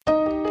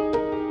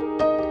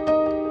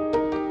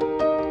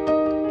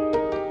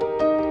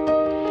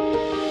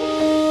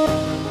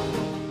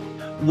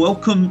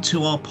welcome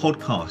to our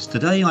podcast.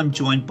 Today I'm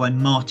joined by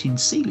Martin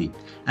Seeley,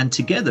 and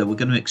together we're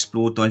going to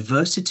explore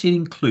diversity and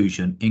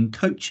inclusion in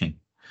coaching.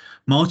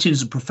 Martin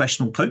is a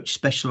professional coach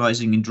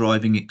specialising in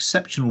driving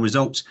exceptional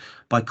results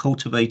by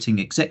cultivating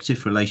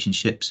executive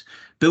relationships,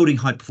 building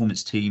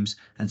high-performance teams,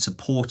 and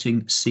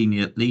supporting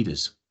senior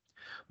leaders.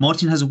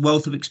 Martin has a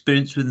wealth of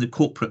experience within the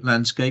corporate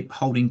landscape,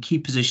 holding key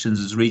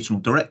positions as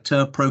regional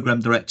director, programme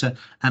director,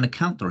 and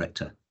account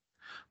director.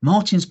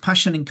 Martin's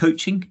passion in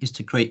coaching is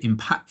to create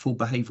impactful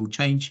behavioural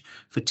change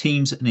for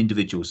teams and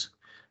individuals.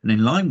 And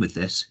in line with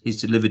this,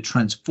 he's delivered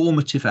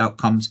transformative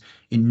outcomes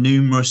in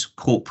numerous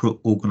corporate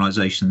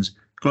organisations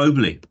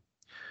globally.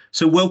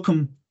 So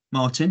welcome,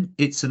 Martin.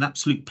 It's an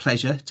absolute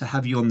pleasure to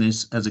have you on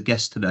this as a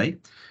guest today.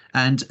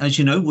 And as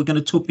you know, we're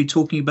going to be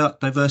talking about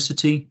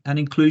diversity and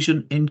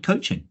inclusion in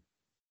coaching.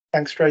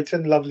 Thanks,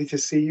 Drayton. Lovely to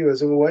see you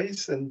as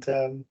always. And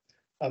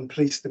I'm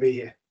pleased to be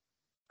here.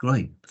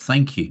 Great.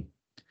 Thank you.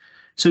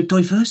 So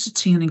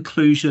diversity and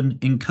inclusion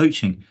in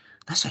coaching,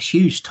 that's a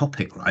huge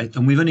topic, right?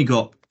 And we've only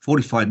got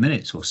 45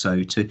 minutes or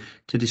so to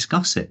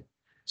discuss it.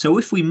 So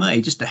if we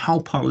may, just to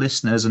help our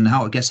listeners and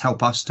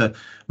help us to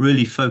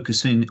really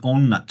focus in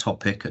on that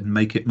topic and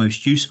make it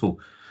most useful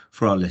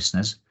for our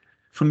listeners,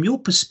 from your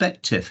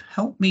perspective,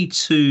 help me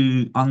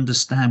to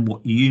understand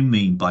what you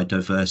mean by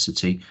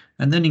diversity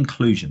and then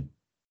inclusion.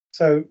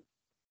 So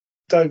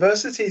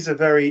diversity is a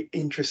very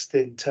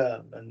interesting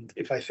term. And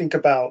if I think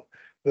about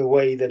the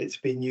way that it's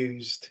been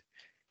used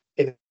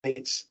in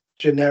its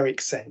generic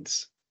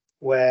sense,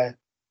 where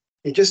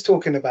you're just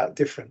talking about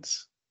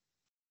difference.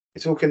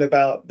 You're talking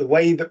about the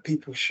way that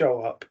people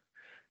show up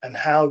and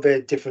how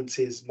their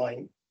differences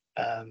might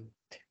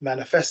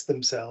manifest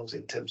themselves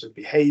in terms of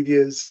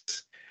behaviors,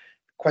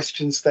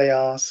 questions they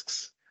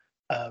ask,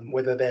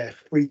 whether they're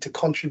free to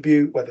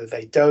contribute, whether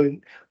they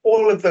don't,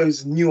 all of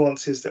those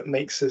nuances that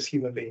makes us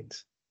human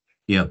beings.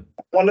 Yeah.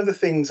 One of the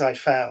things I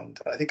found,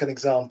 I think an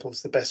example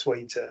is the best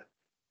way to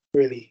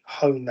really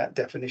hone that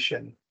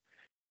definition.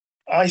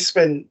 I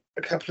spent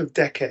a couple of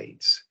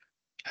decades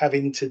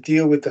having to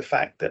deal with the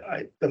fact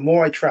that the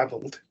more I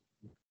traveled,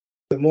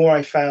 the more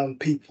I found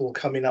people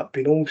coming up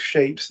in all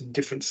shapes and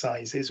different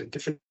sizes with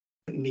different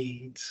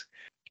needs.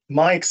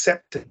 My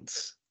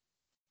acceptance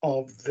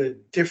of the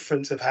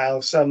difference of how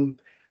an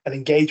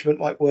engagement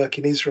might work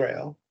in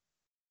Israel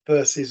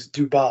versus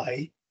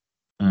Dubai,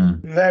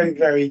 very,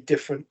 very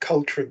different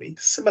culturally.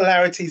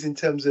 Similarities in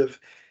terms of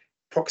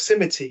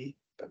proximity,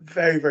 but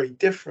very, very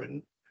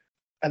different.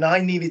 And I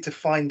needed to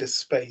find a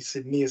space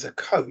in me as a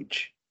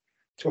coach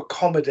to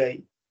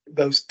accommodate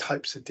those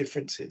types of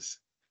differences.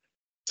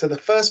 So the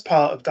first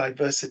part of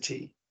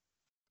diversity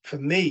for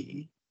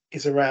me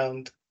is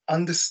around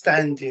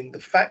understanding the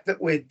fact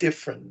that we're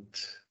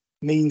different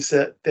means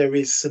that there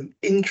is some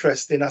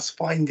interest in us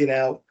finding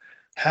out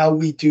how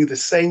we do the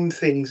same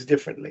things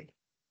differently.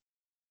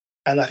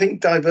 And I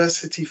think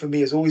diversity for me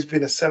has always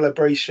been a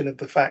celebration of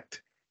the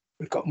fact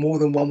we've got more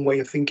than one way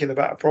of thinking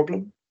about a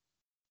problem.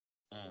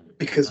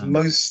 Because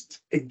most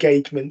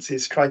engagements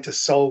is trying to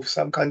solve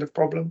some kind of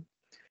problem.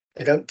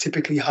 They don't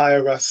typically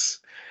hire us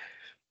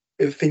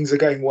if things are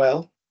going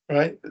well,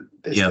 right?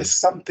 There's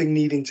something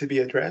needing to be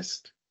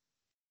addressed.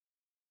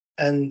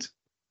 And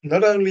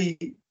not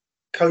only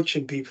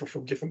coaching people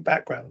from different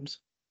backgrounds,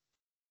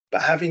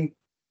 but having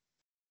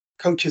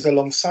coaches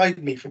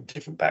alongside me from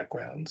different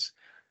backgrounds,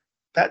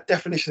 that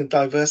definition of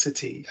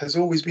diversity has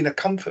always been a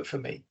comfort for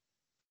me.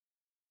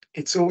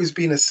 It's always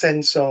been a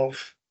sense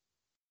of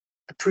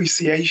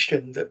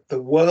appreciation that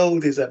the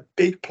world is a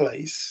big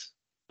place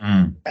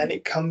and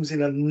it comes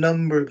in a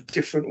number of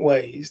different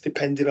ways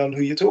depending on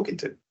who you're talking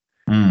to.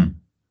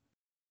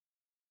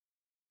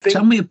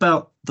 Tell me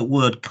about the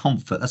word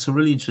comfort. That's a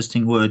really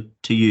interesting word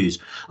to use.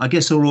 I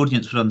guess our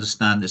audience would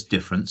understand this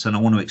difference, and I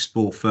want to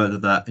explore further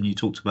that. And you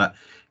talked about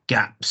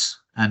gaps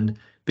and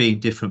being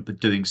different but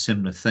doing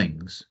similar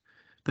things.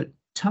 But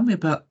tell me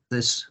about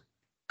this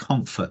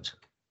comfort.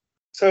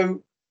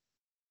 So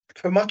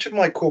for much of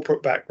my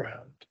corporate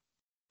background,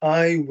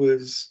 I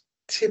was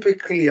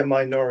typically a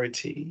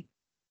minority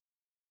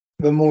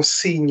the more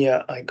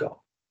senior I got.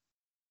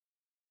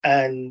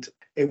 And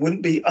it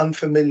wouldn't be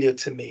unfamiliar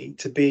to me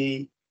to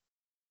be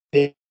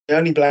the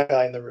only black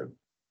guy in the room.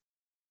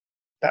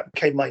 That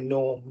became my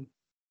norm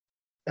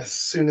as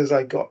soon as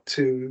I got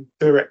to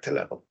director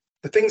level.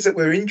 The things that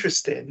we're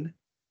interested in,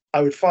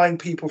 I would find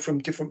people from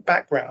different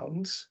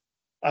backgrounds.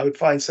 I would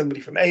find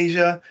somebody from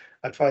Asia.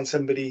 I'd find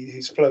somebody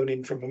who's flown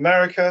in from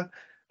America.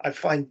 I'd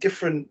find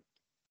different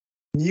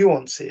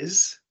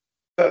nuances,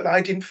 but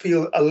I didn't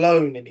feel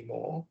alone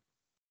anymore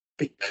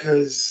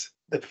because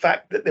the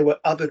fact that there were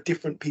other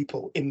different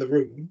people in the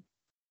room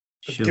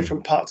from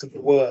different parts of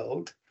the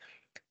world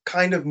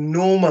kind of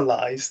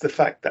normalized the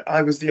fact that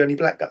I was the only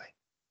black guy.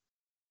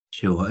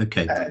 Sure,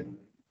 okay.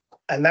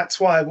 And that's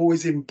why I've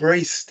always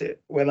embraced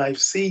it when I've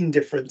seen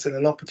difference and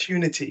an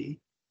opportunity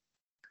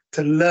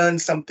to learn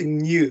something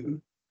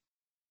new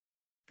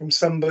from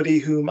somebody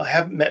whom I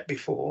haven't met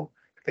before.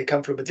 They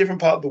come from a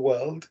different part of the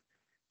world,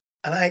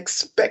 and I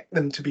expect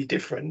them to be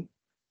different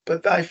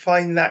but I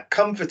find that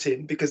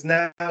comforting because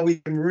now we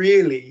can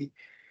really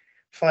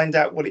find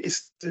out what it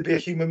is to be a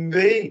human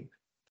being.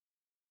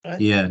 Right?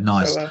 Yeah,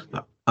 nice. So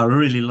I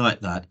really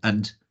like that.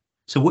 And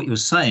so what you're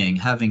saying,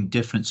 having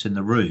difference in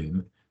the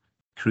room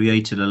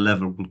created a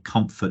level of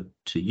comfort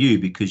to you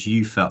because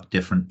you felt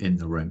different in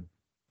the room.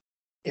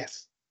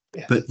 yes,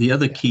 But yes, the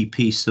other yes, key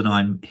piece that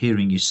I'm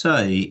hearing you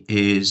say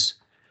is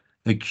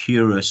a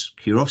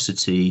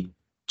curiosity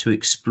to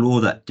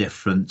explore that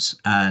difference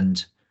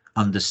and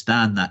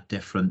understand that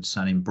difference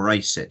and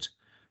embrace it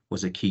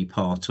was a key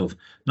part of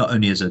not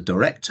only as a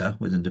director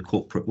within the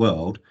corporate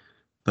world,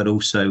 but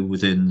also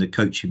within the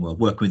coaching world,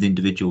 working with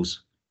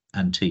individuals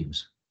and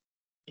teams.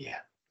 yeah,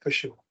 for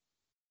sure.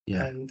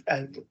 Yeah.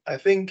 And I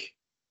think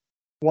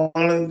one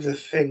of the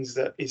things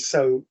that is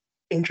so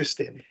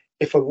interesting,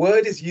 if a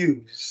word is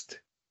used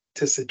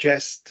to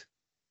suggest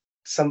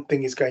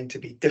something is going to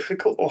be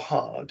difficult or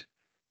hard,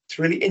 it's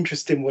really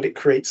interesting what it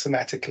creates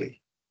somatically.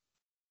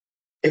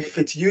 If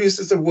it's used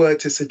as a word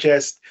to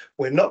suggest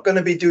we're not going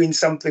to be doing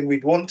something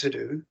we'd want to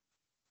do,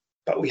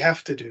 but we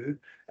have to do,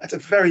 that's a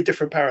very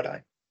different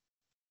paradigm.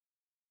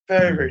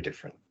 Very, very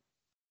different.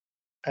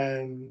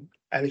 And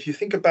if you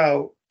think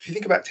about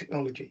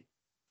technology,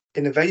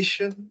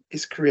 innovation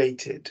is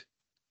created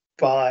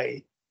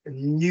by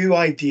new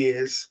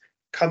ideas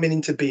coming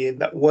into being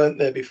that weren't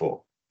there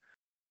before.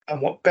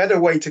 And what better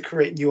way to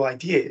create new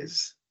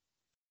ideas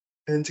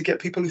than to get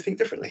people who think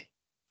differently?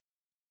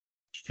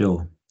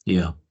 Sure.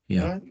 Yeah.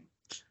 Yeah. Right?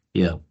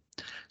 Yeah.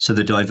 So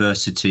the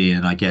diversity,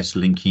 and I guess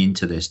linking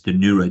into this, the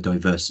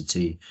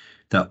neurodiversity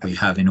that we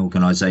have in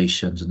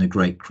organizations and the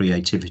great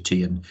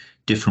creativity and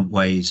different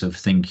ways of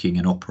thinking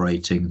and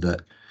operating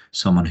that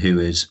someone who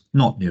is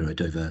not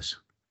neurodiverse.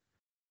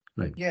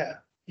 Right. Yeah,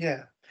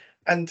 yeah.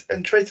 And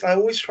Tracy, I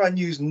always try and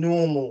use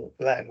normal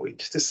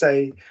language to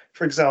say,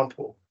 for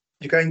example,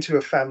 you're going to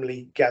a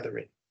family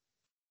gathering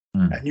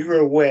and you're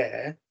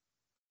aware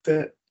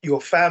that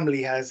your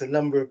family has a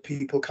number of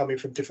people coming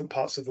from different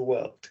parts of the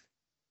world.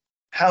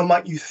 How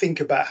might you think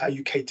about how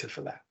you cater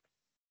for that?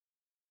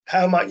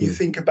 How might you Yeah.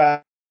 think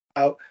about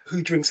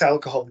who drinks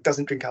alcohol,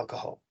 doesn't drink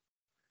alcohol?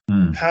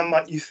 How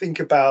might you think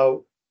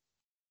about,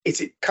 is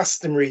it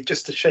customary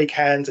just to shake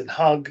hands and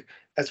hug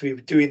as we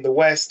would do in the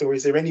West, or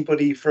is there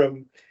anybody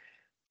from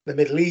the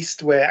Middle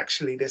East where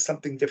actually there's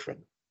something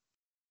different?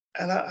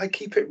 And I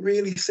keep it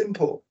really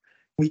simple.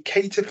 We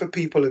cater for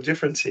people of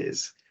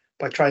differences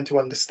by trying to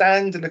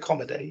understand and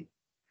accommodate,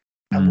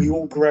 and we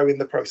all grow in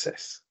the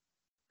process.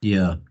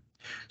 Yeah.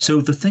 So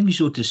the things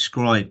you're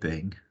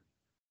describing,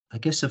 I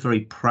guess, are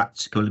very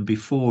practical. And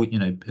before, at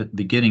the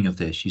beginning of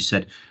this, you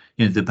said,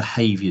 the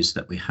behaviors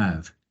that we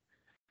have.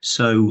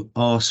 So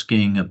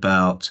asking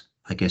about,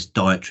 I guess,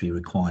 dietary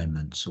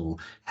requirements or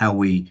how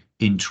we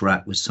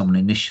interact with someone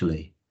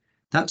initially,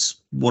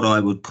 that's what I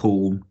would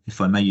call,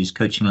 if I may use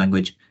coaching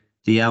language,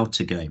 the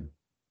outer game.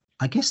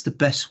 I guess the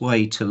best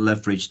way to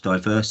leverage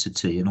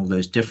diversity and all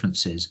those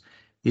differences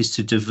is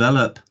to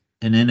develop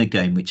an inner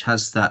game which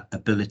has that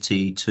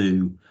ability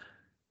to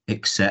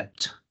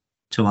accept,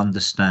 to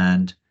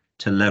understand,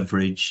 to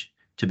leverage,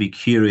 to be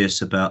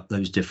curious about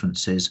those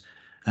differences,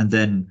 and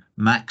then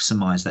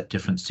maximize that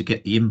difference to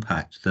get the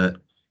impact that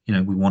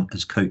we want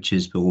as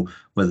coaches, or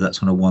whether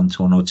that's on a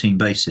one-to-one or team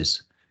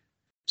basis.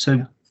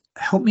 So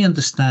help me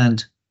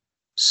understand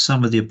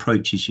some of the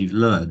approaches you've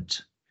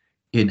learned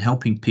in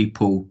helping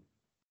people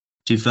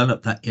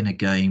develop that inner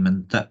game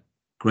and that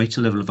greater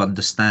level of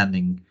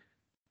understanding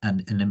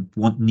and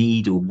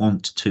need or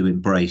want to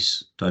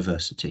embrace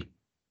diversity.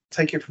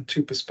 Take it from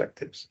two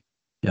perspectives.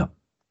 Yeah.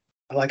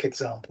 I like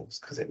examples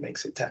because it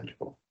makes it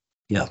tangible.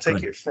 Yeah. I'll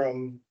take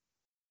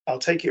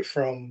it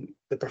from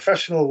the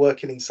professional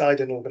working inside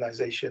an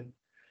organization,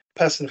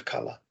 person of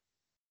color,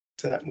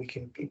 so that we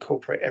can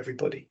incorporate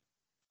everybody.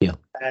 Yeah.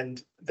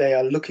 And they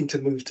are looking to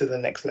move to the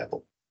next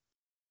level.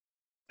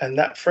 And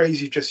that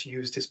phrase you just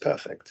used is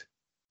perfect.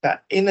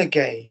 That inner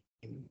game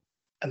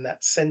and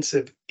that sense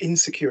of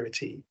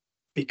insecurity,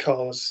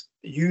 because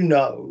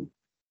the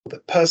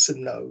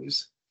person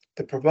knows,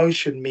 the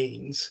promotion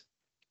means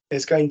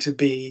there's going to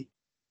be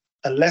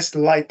a less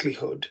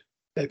likelihood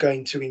they're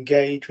going to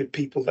engage with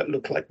people that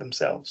look like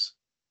themselves.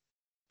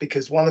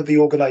 Because one of the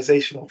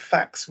organizational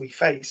facts we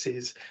face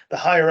is the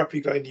higher up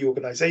you go in the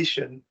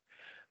organization,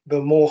 the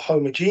more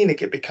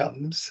homogenic it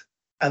becomes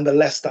and the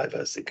less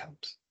diverse it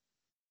comes.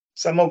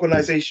 Some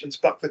organizations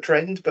buck the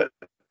trend, but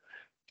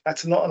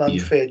that's not an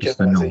unfair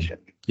generalization.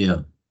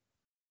 Yeah.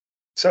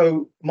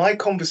 So my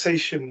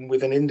conversation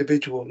with an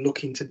individual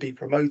looking to be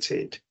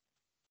promoted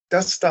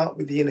does start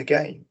with the inner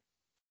game.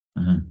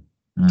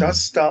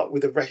 Does start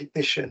with a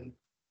recognition,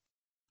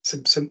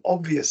 some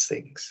obvious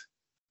things.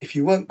 If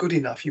you weren't good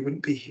enough, you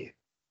wouldn't be here.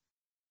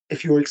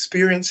 If your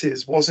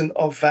experiences wasn't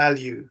of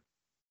value,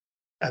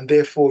 and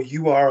therefore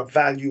you are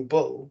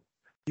valuable,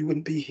 you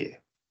wouldn't be here.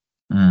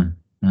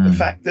 The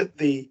fact that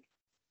the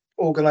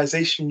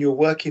organization you're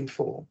working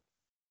for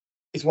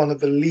is one of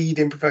the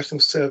leading professional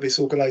service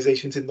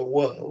organizations in the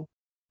world,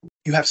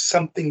 you have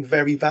something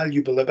very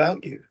valuable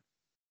about you.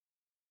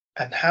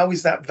 And how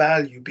is that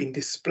value being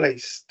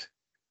displaced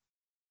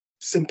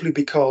simply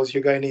because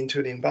you're going into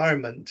an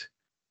environment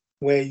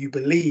where you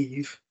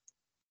believe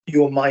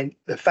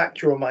the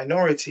fact you're a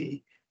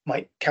minority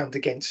might count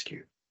against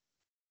you.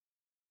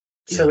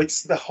 So Yeah.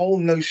 it's the whole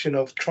notion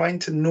of trying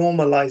to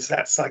normalize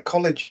that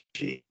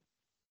psychology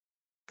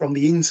from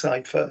the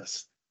inside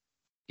first.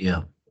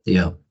 Yeah.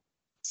 Yeah.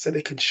 So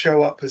they can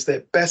show up as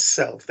their best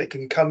self. They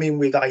can come in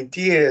with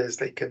ideas.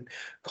 They can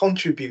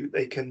contribute.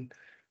 They can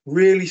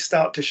really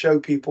start to show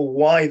people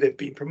why they've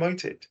been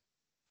promoted.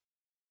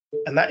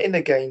 And that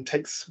inner game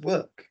takes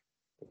work.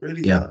 It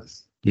really Yeah.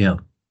 does. Yeah.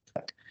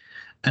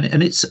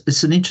 And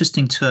it's an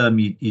interesting term.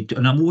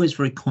 And I'm always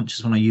very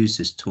conscious when I use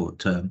this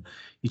term.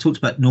 You talked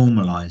about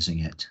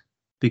normalizing it,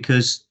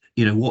 because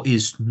what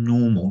is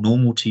normal?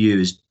 Normal to you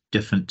is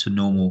different to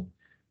normal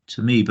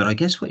to me. But I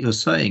guess what you're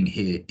saying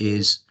here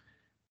is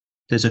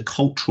there's a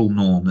cultural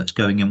norm that's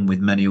going on with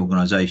many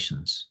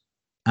organizations.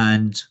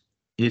 And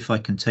if I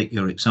can take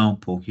your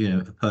example,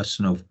 a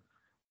person of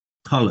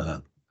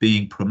color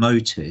being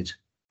promoted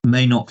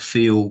may not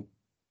feel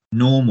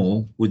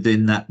normal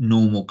within that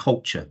normal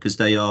culture because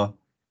they are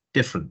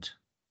different.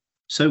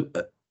 So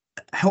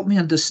help me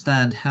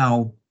understand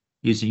how,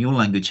 using your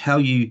language, how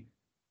you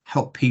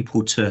help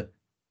people to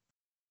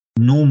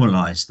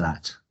normalize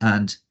that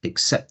and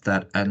accept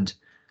that and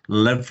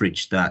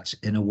leverage that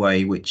in a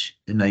way which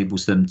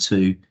enables them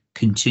to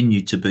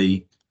continue to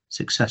be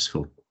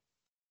successful.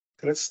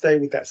 So let's stay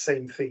with that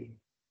same theme.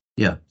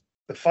 Yeah.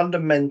 The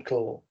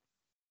fundamental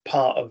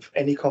part of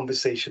any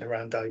conversation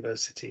around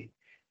diversity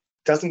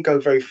doesn't go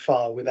very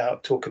far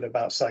without talking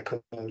about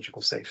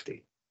psychological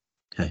safety.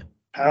 Okay.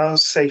 How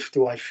safe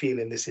do I feel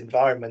in this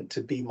environment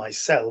to be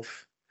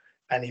myself?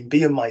 And in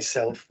being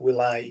myself,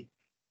 will I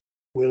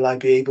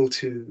be able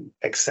to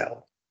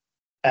excel?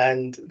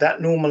 And that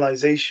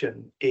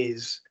normalization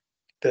is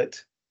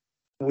that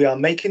we are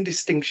making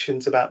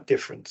distinctions about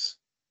difference,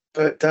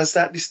 but does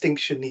that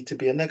distinction need to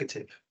be a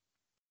negative?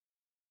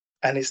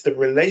 And it's the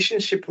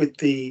relationship with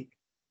the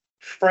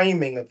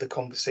framing of the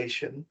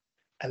conversation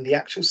and the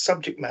actual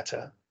subject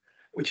matter,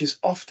 which is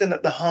often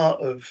at the heart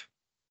of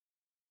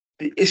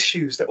the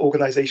issues that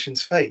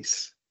organizations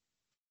face.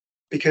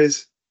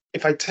 Because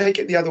if I take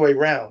it the other way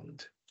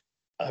around,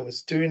 I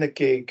was doing a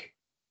gig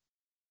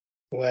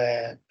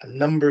where a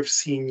number of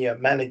senior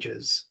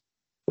managers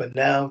were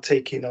now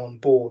taking on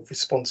board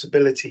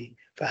responsibility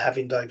for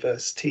having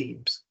diverse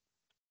teams.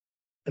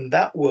 And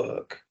that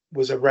work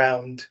was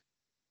around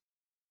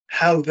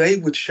how they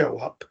would show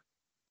up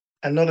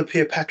and not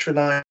appear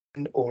patronizing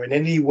or in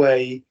any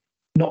way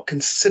not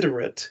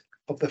considerate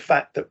of the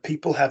fact that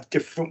people have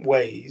different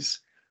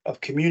ways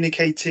of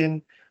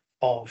communicating,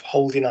 of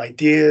holding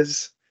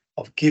ideas,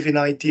 of giving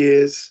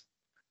ideas.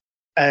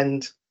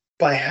 And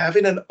by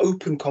having an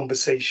open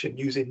conversation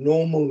using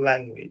normal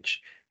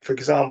language, for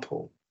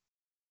example,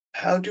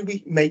 how do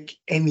we make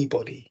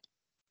anybody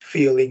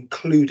feel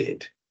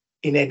included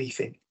in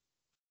anything?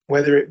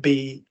 Whether it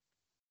be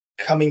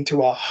coming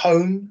to our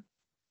home,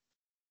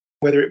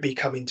 whether it be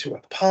coming to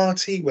a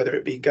party, whether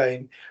it be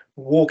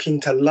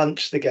walking to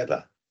lunch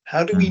together.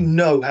 How do we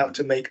know how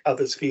to make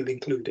others feel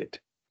included?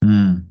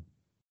 Mm.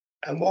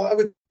 And why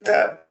would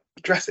that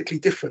be drastically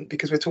different?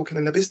 Because we're talking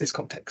in a business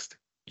context.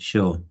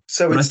 Sure.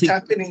 So But it's I think,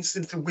 tapping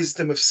into the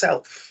wisdom of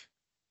self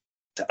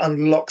to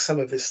unlock some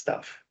of this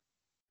stuff.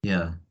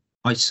 yeah,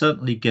 I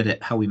certainly get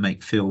it, how we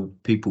make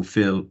people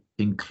feel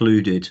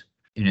included,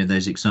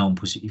 those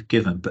examples that you've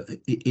given. But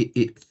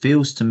it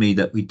feels to me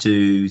that we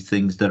do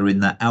things that are in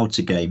that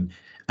outer game,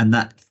 and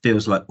that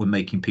feels like we're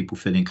making people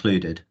feel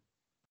included.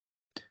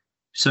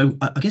 So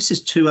I guess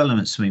there's two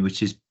elements for me,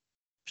 which is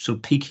sort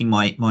of piquing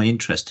my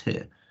interest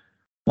here.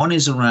 One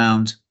is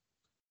around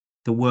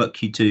the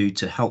work you do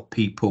to help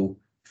people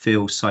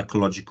feel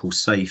psychological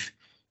safe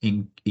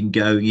in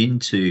going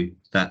into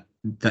that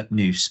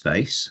new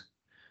space,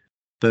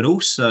 but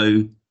also,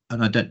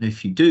 and I don't know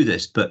if you do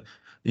this, but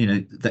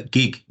that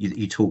gig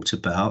you talked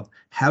about,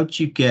 how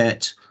do you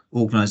get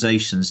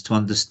organizations to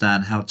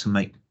understand how to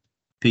make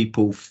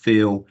people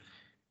feel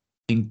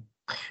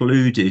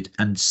included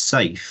and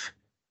safe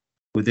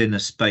within a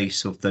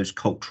space of those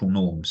cultural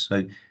norms?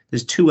 So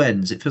there's two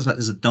ends. It feels like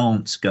there's a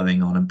dance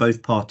going on, and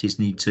both parties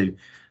need to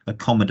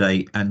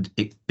accommodate and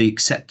be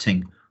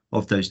accepting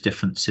of those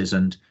differences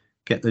and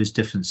get those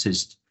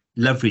differences,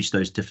 leverage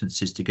those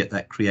differences to get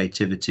that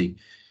creativity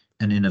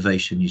and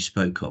innovation you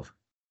spoke of.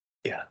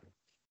 Yeah.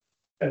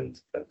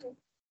 And,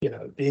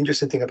 the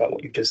interesting thing about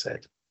what you've just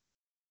said,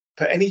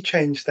 for any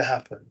change to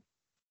happen,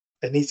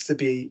 there needs to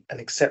be an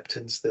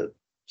acceptance that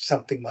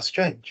something must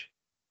change.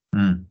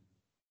 Mm.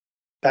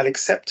 That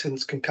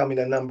acceptance can come in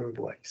a number of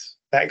ways.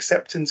 That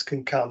acceptance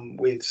can come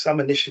with some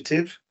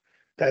initiative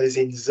that is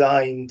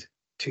designed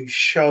to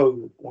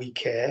show we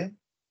care.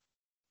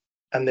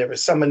 And there are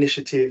some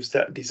initiatives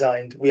that are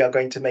designed, we are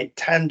going to make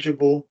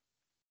tangible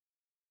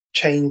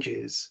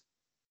changes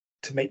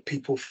to make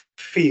people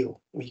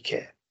feel we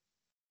care.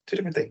 Two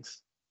different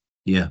things.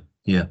 Yeah.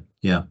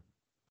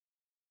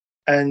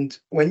 And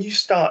when you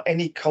start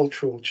any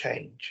cultural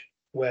change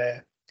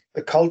where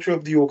the culture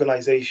of the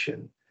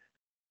organization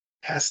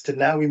has to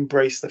now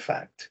embrace the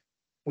fact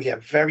we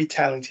have very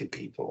talented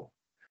people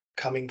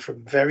coming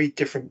from very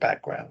different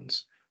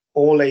backgrounds,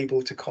 all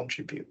able to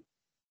contribute.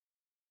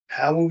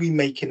 How are we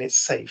making it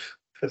safe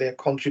for their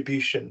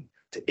contribution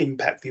to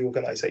impact the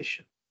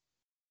organization?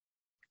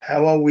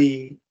 How are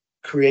we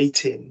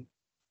creating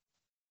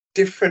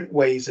different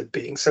ways of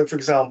being? So, for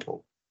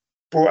example,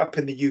 brought up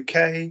in the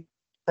UK,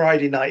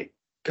 Friday night,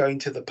 going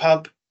to the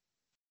pub,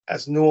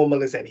 as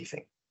normal as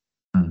anything.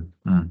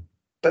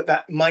 But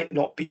that might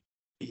not be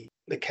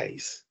the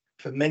case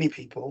for many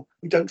people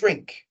who don't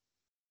drink,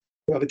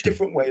 who have a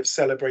different way of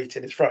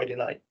celebrating it's Friday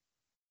night.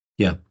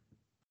 Yeah.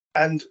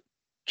 And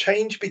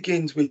change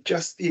begins with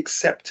just the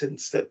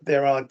acceptance that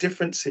there are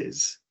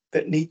differences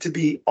that need to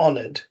be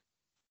honored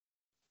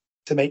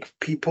to make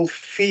people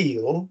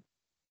feel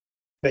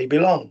they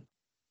belong.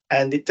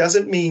 And it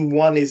doesn't mean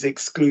one is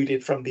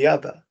excluded from the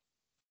other.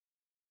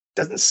 It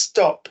doesn't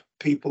stop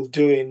people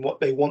doing what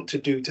they want to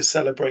do to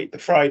celebrate the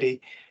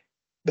Friday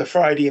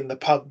in the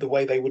pub the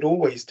way they would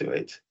always do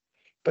it.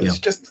 But it's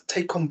just to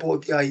take on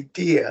board the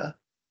idea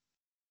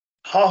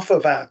half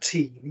of our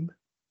team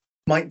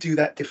might do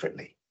that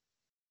differently.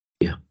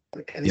 Yeah.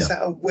 And it's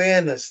that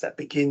awareness that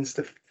begins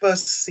the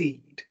first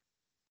seed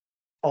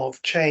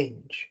of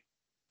change.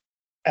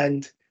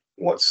 And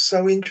what's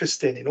so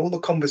interesting in all the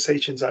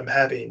conversations I'm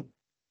having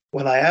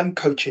when I am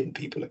coaching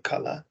people of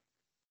color,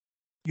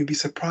 you'll be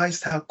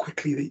surprised how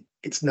quickly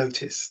it's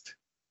noticed.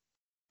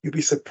 You'll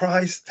be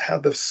surprised how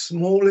the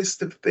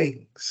smallest of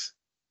things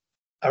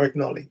are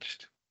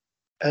acknowledged.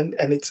 And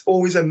it's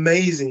always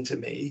amazing to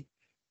me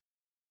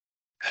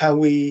how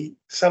we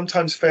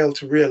sometimes fail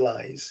to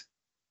realize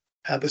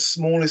how the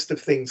smallest of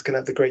things can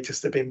have the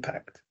greatest of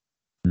impact.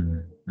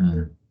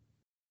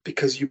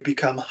 Because you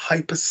become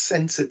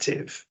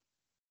hypersensitive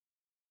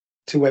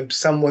to when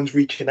someone's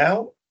reaching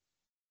out,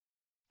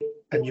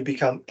 and you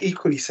become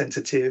equally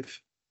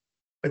sensitive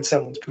when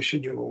someone's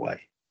pushing you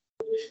away.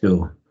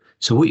 Sure.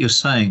 So what you're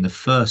saying, the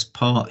first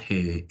part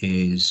here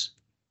is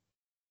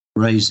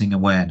raising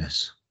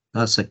awareness.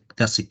 That's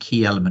a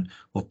key element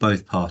of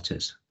both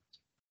parties.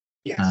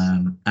 Yes.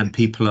 And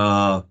people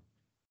are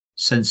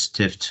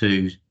sensitive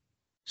to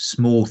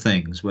small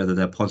things, whether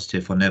they're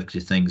positive or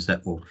negative things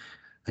that will,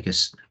 I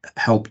guess,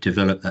 help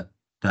develop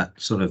that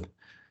sort of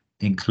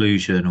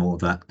inclusion or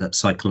that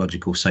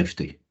psychological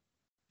safety.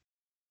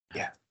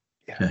 Yeah.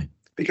 Okay.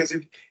 Because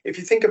if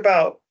you think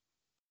about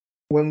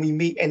when we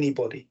meet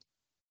anybody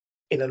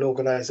in an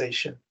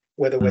organization,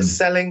 whether we're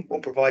selling or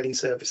providing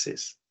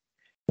services,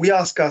 we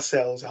ask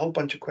ourselves a whole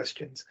bunch of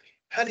questions.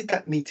 How did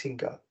that meeting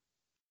go?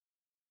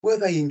 Were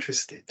they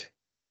interested?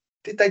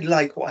 Did they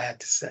like what I had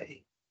to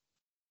say?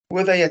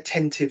 Were they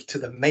attentive to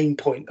the main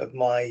point of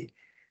my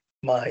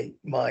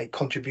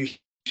contribution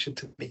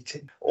to the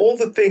meeting? All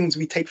the things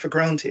we take for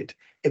granted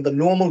in the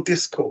normal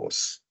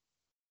discourse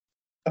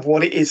of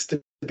what it is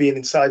to be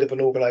inside of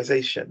an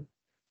organization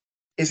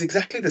is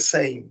exactly the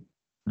same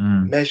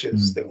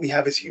measures that we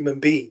have as human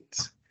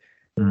beings.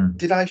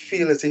 Did I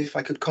feel as if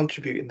I could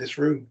contribute in this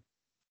room?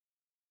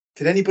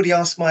 Did anybody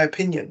ask my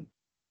opinion?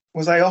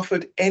 Was I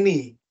offered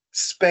any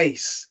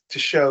space to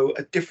show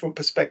a different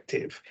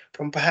perspective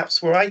from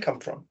perhaps where I come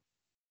from?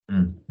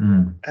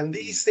 And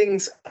these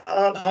things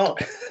aren't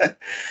hard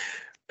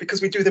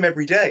because we do them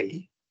every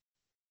day,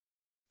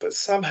 but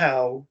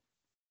somehow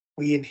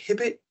we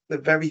inhibit the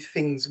very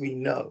things we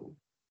know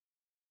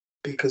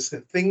because the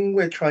thing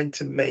we're trying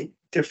to make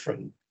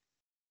different,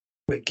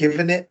 we're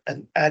giving it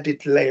an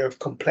added layer of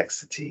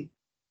complexity,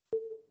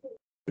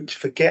 which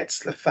forgets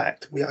the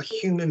fact we are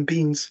human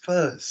beings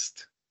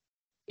first.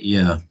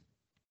 Yeah.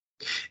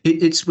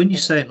 It's when you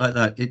say it like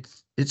that,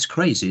 it's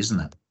crazy, isn't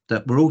it?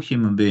 That we're all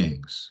human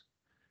beings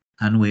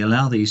and we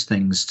allow these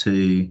things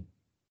to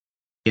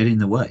get in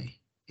the way,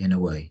 in a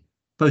way,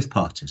 both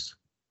parties.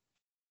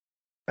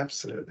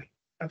 Absolutely.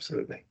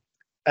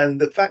 And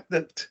the fact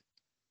that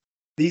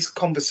these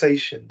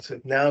conversations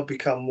have now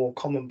become more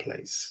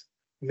commonplace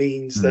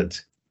means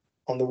that,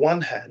 on the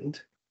one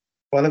hand,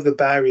 one of the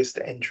barriers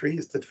to entry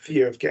is the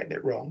fear of getting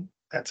it wrong.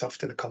 That's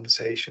often a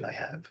conversation I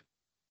have.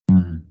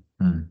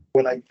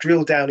 When I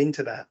drill down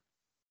into that,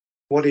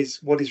 what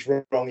is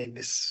wrong in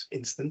this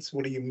instance?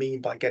 What do you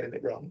mean by getting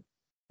it wrong?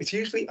 It's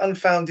usually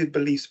unfounded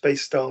beliefs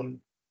based on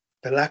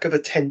the lack of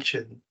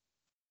attention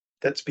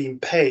that's being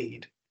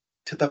paid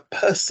to the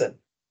person.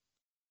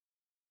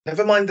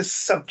 Never mind the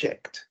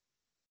subject.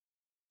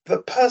 The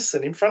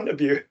person in front of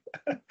you.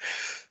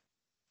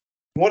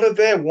 What are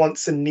their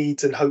wants and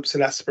needs and hopes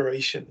and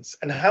aspirations?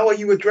 And how are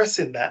you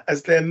addressing that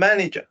as their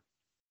manager?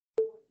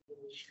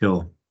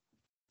 Sure.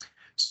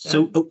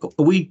 So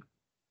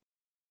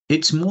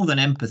it's more than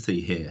empathy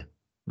here,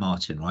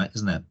 Martin, right?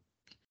 Isn't it?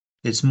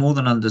 It's more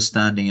than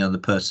understanding the other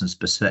person's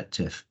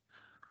perspective.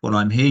 What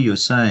I'm hearing you're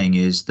saying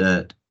is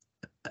that,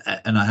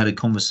 and I had a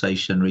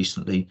conversation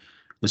recently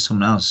with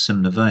someone else,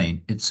 similar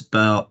vein, it's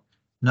about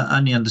not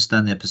only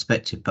understanding their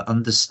perspective, but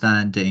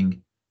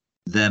understanding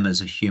them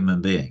as a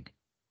human being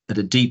at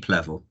a deep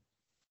level.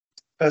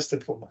 First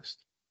and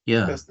foremost.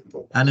 Yeah.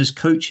 And as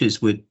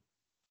coaches, we're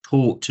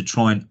taught to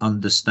try and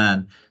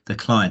understand the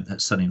client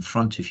that's sat in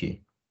front of you.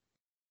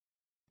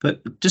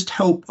 But just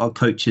help our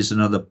coaches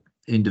and other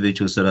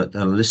individuals that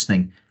are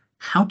listening.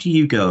 How do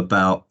you go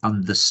about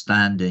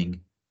understanding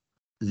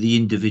the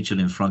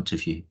individual in front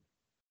of you?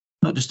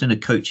 Not just in a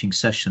coaching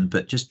session,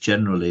 but just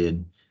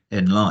generally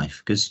in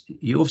life, because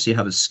you obviously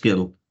have a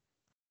skill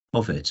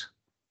of it.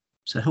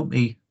 So help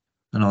me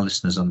and our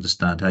listeners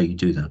understand how you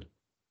do that.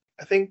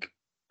 I think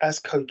as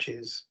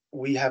coaches,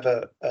 we have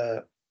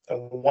a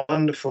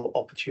wonderful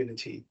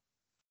opportunity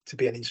to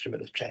be an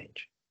instrument of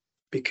change,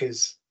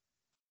 because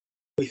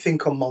we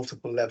think on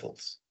multiple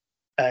levels.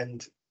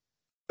 And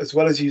as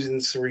well as using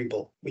the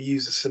cerebral, we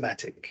use the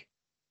somatic.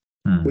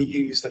 We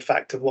use the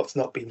fact of what's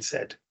not been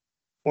said,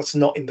 what's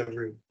not in the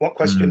room, what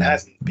question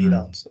hasn't been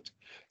answered.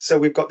 So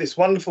we've got this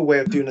wonderful way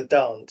of doing a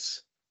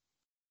dance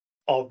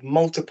of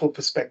multiple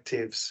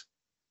perspectives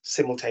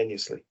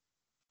simultaneously.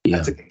 Yeah.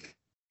 That's a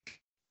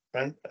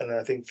right. And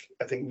I think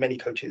many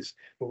coaches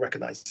will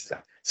recognize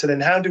that. So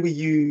then how do we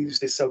use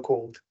this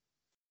so-called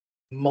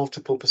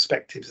multiple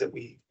perspectives that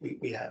we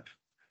have?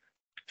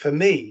 For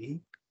me,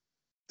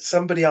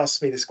 somebody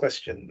asked me this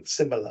question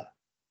similar.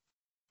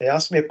 They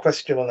asked me a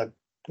question on a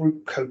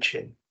group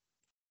coaching.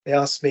 They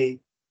asked me,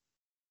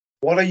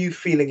 what are you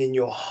feeling in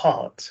your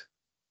heart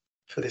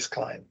for this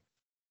client?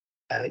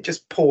 And it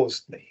just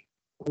paused me,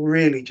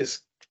 really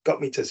just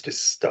got me to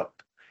just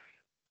stop.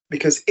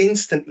 Because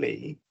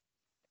instantly,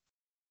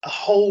 a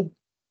whole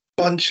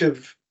bunch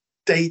of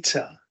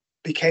data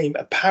became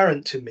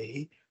apparent to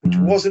me, which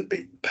wasn't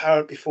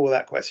apparent before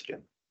that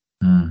question.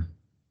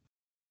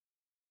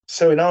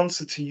 So in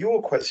answer to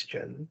your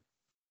question,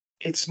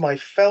 it's my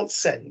felt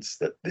sense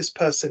that this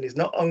person is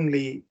not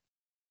only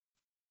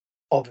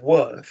of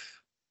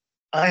worth,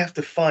 I have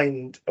to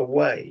find a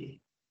way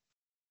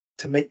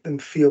to make them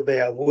feel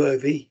they are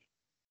worthy.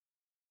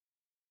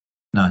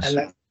 Nice. And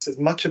that's as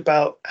much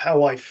about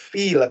how I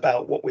feel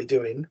about what we're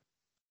doing,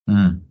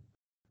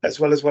 as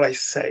well as what I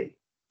say.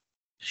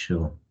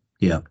 Sure.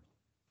 Yeah.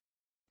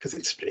 Because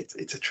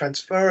it's a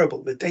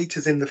transferable. The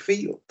data's in the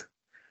field,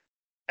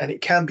 and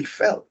it can be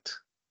felt.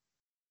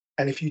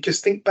 And if you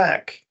just think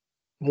back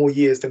more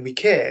years than we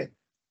care,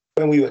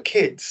 when we were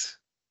kids,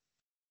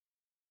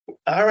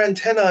 our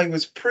antennae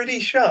was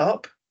pretty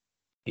sharp.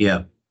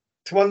 Yeah.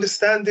 To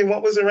understanding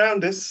what was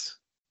around us.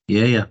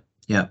 Yeah.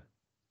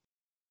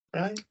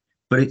 Right.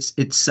 But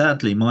it's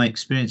sadly, my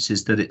experience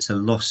is that it's a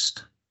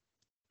lost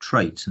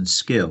trait and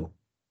skill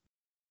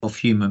of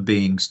human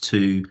beings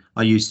to,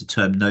 I use the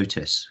term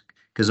notice,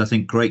 because I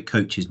think great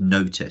coaches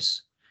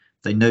notice.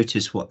 They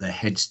notice what their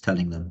head's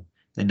telling them.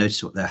 They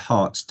notice what their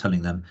heart's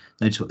telling them.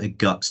 They notice what their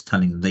gut's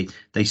telling them.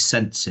 They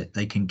sense it.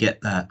 They can get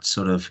that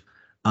sort of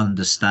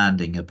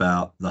understanding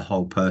about the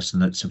whole person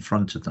that's in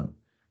front of them.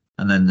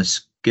 And then the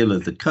skill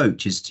of the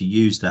coach is to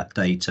use that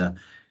data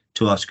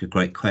to ask a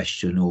great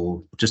question,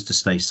 or just to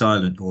stay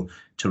silent, or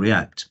to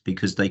react,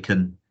 because they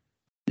can,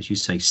 as you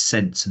say,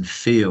 sense and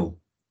feel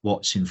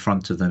what's in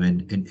front of them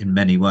in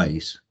many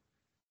ways.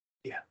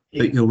 Yeah.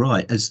 But you're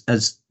right.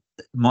 As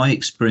my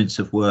experience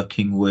of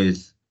working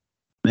with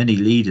many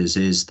leaders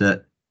is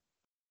that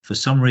for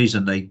some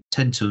reason they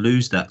tend to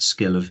lose that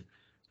skill of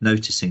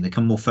noticing. They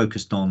become more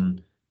focused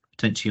on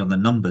potentially on the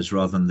numbers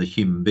rather than the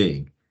human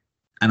being.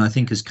 And I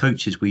think as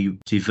coaches, we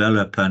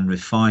develop and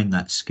refine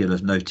that skill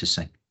of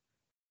noticing,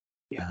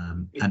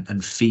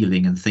 and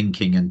feeling and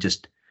thinking, and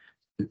just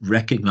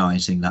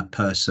recognizing that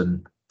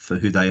person for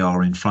who they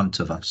are in front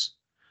of us,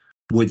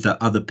 with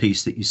that other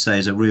piece that you say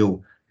is a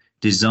real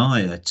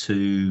desire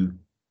to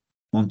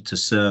want to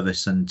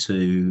service and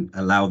to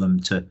allow them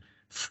to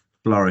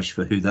flourish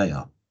for who they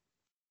are.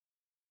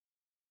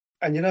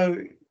 And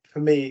for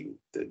me,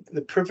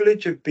 the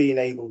privilege of being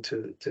able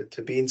to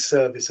be in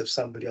service of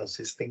somebody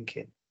else's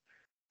thinking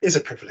is a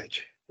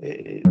privilege.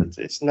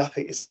 It's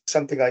nothing. It's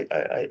something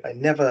I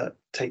never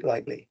take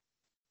lightly.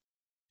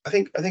 I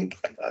think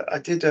I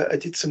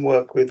did some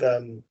work with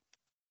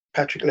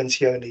Patrick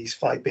Lencioni's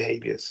 5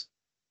 Behaviors.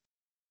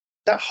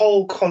 That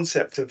whole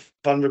concept of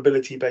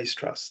vulnerability-based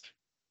trust,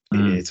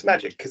 it's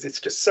magic, because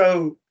it's just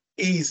so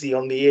easy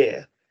on the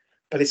ear,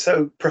 but it's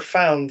so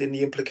profound in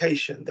the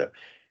implication that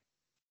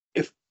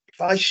if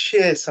I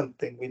share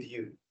something with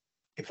you,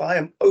 if I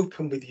am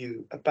open with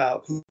you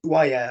about who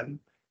I am,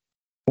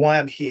 why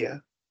I'm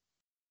here,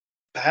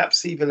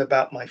 perhaps even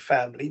about my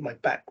family, my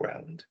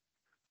background,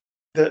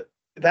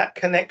 that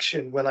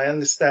connection, when I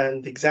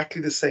understand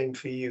exactly the same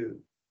for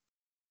you,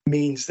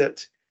 means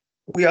that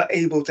we are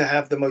able to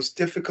have the most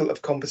difficult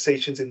of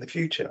conversations in the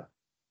future,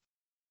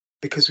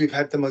 because we've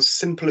had the most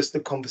simplest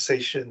of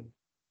conversation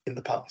in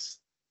the past.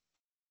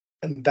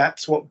 And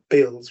that's what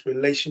builds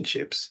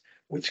relationships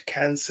which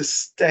can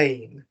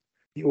sustain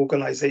the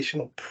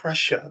organizational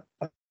pressure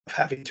of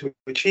having to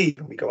achieve.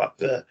 And we go up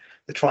the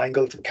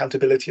triangle of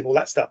accountability and all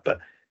that stuff.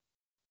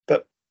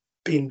 But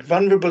being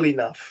vulnerable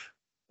enough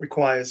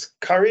requires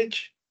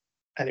courage,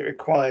 and it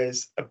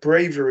requires a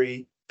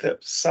bravery that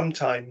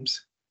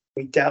sometimes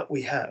we doubt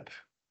we have.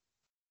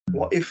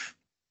 What if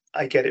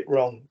I get it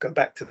wrong? Go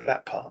back to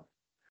that part.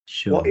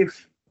 Sure.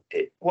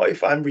 What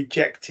if I'm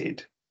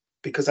rejected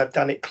because I've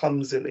done it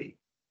clumsily?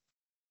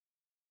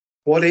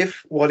 What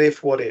if?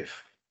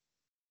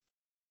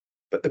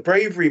 But the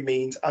bravery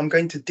means I'm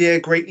going to dare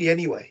greatly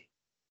anyway.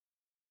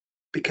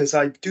 Because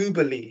I do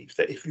believe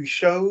that if you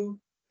show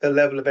the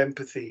level of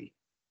empathy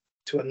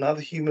to another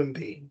human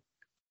being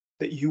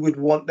that you would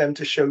want them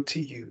to show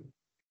to you,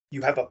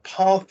 you have a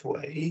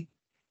pathway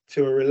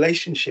to a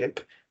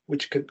relationship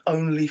which can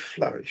only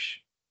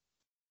flourish.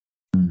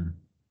 Mm.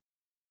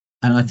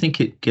 And I think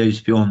it goes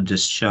beyond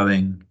just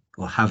showing,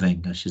 or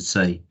having, I should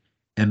say,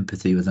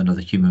 empathy with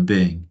another human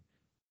being.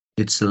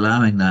 It's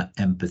allowing that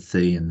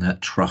empathy and that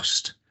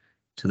trust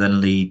to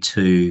then lead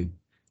to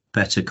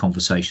better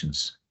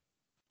conversations.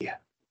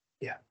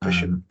 Yeah, for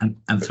sure.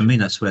 And for me,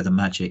 that's where the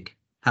magic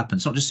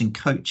happens, not just in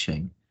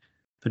coaching,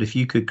 but if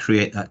you could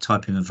create that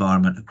type of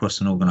environment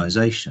across an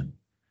organization,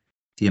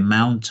 the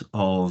amount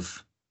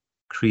of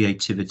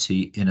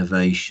creativity,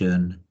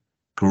 innovation,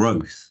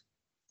 growth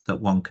that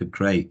one could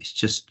create is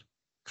just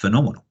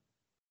phenomenal.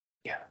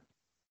 Yeah.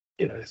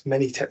 There's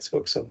many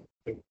textbooks on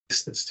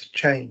resistance to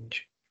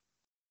change.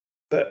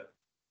 But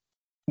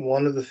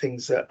one of the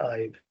things that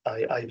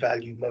I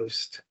value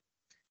most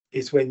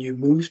is when you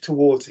move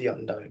towards the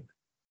unknown,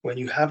 when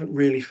you haven't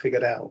really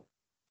figured out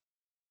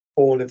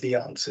all of the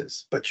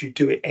answers, but you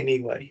do it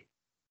anyway.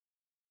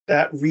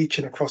 That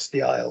reaching across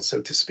the aisle,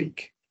 so to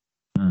speak,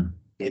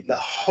 in the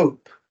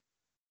hope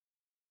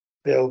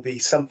there'll be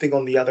something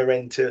on the other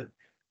end to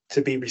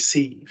be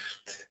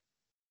received.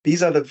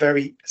 These are the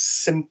very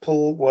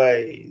simple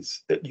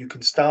ways that you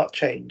can start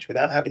change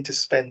without having to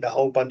spend a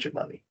whole bunch of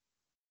money.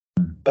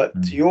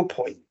 But to your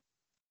point,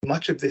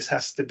 much of this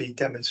has to be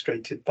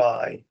demonstrated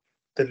by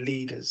the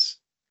leaders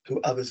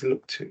who others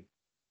look to,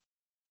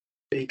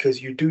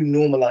 because you do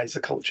normalize a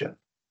culture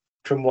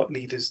from what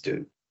leaders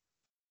do.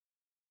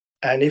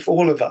 And if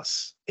all of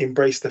us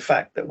embrace the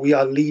fact that we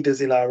are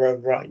leaders in our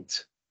own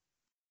right,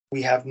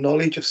 we have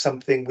knowledge of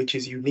something which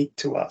is unique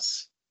to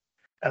us,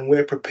 and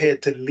we're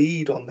prepared to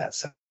lead on that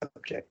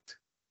subject,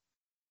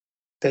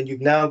 then you've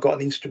now got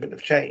an instrument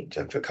of change.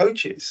 And for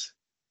coaches,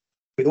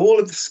 with all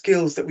of the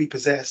skills that we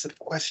possess of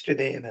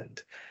questioning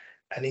and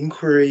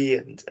inquiry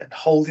and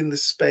holding the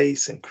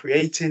space and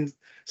creating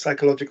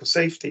psychological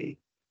safety,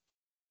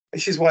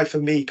 this is why, for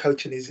me,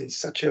 coaching is in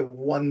such a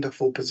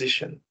wonderful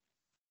position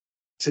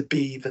to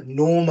be the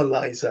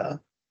normalizer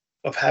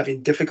of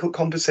having difficult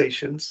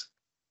conversations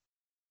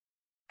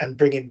and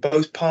bringing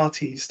both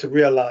parties to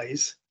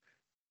realize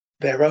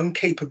their own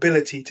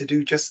capability to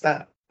do just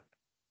that.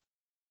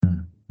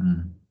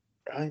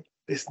 Right?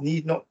 This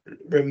need not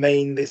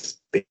remain this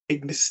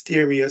big,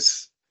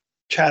 mysterious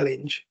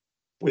challenge,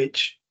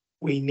 which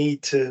we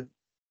need to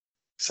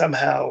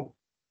somehow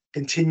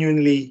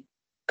continually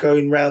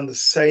going round the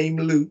same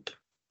loop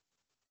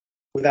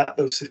without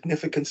those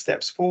significant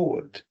steps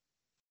forward,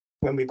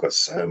 when we've got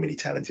so many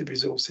talented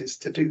resources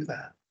to do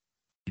that.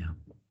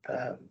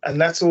 Yeah. And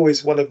that's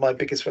always one of my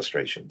biggest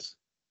frustrations.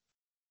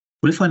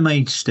 Well, if I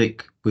may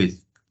stick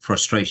with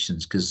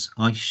frustrations, because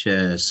I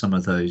share some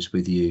of those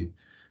with you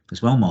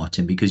as well,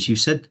 Martin, because you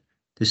said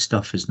this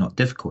stuff is not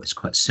difficult, it's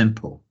quite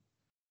simple.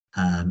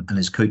 And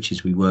as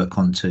coaches, we work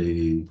on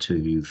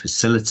to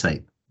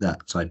facilitate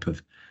that type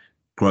of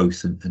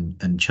growth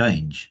and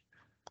change.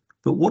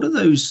 But what are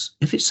those,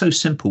 if it's so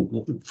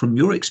simple, from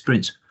your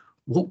experience,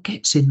 what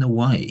gets in the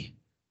way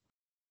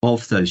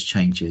of those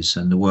changes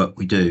and the work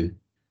we do?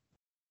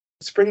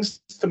 It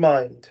springs to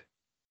mind.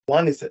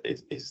 One is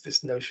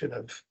this notion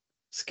of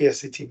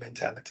scarcity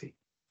mentality,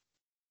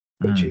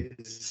 which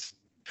is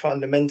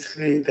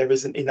fundamentally there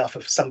isn't enough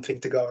of something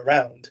to go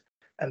around.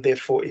 And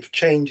therefore, if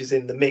change is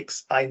in the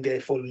mix, I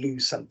therefore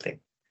lose something.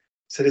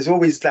 So there's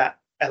always that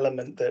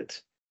element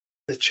that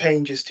the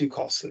change is too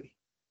costly,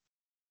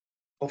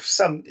 of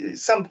some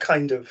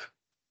kind of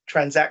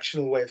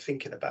transactional way of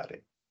thinking about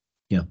it.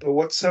 Yeah. But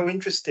what's so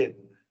interesting,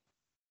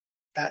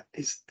 that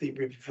is the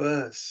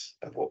reverse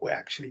of what we're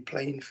actually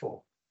playing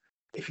for.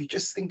 If you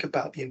just think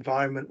about the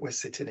environment we're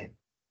sitting in,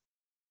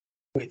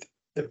 with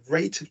the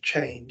rate of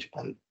change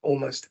on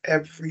almost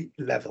every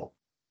level,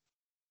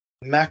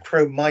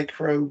 macro,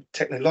 micro,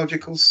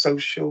 technological,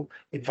 social,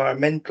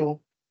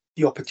 environmental,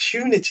 the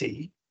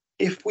opportunity,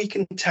 if we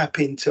can tap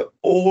into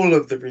all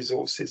of the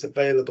resources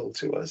available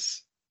to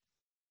us,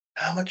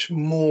 how much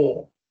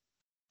more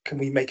can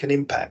we make an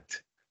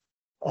impact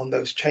on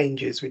those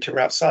changes which are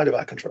outside of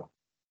our control?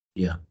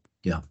 Yeah.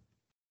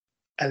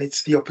 And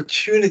it's the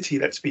opportunity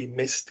that's being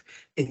missed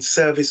in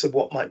service of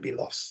what might be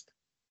lost.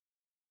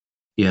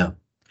 Yeah.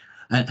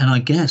 And I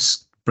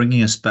guess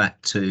bringing us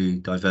back to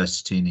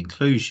diversity and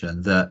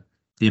inclusion, that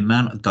the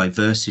amount of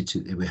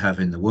diversity that we have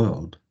in the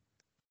world,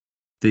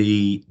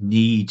 the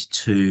need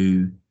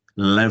to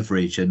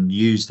leverage and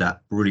use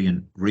that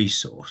brilliant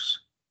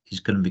resource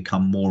is going to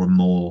become more and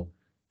more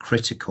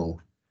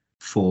critical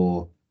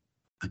for,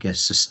 I guess,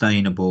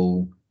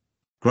 sustainable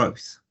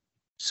growth.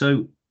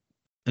 So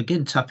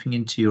again, tapping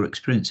into your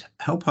experience,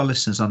 help our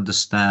listeners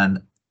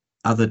understand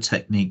other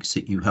techniques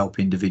that you help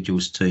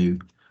individuals to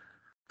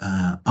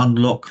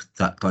unlock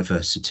that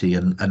diversity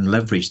and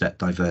leverage that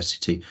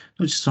diversity,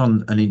 not just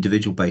on an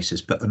individual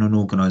basis, but on an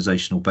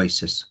organizational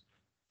basis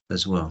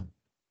as well.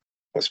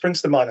 What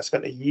springs to mind, I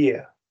spent a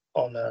year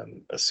on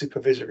a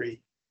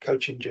supervisory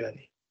coaching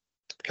journey,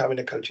 becoming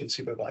a coaching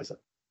supervisor,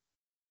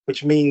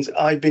 which means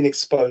I've been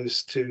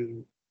exposed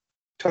to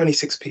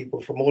 26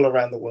 people from all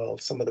around the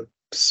world, some of the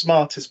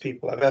smartest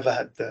people I've ever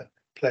had the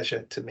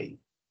pleasure to meet.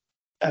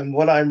 And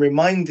what I'm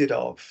reminded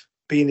of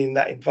being in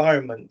that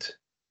environment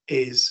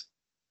is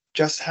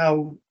just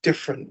how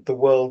different the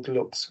world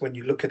looks when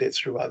you look at it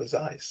through others'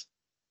 eyes.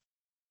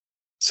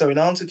 So in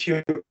answer to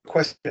your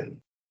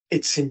question,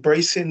 it's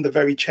embracing the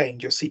very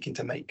change you're seeking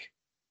to make.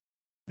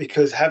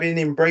 Because having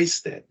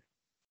embraced it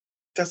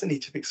doesn't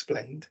need to be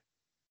explained,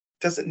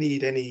 doesn't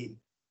need any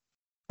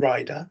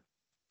rider.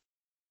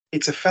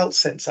 It's a felt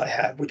sense I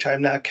have, which I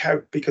am now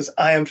carried because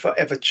I am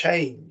forever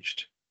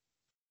changed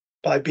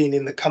by being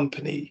in the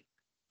company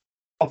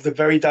of the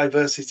very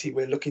diversity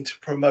we're looking to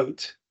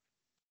promote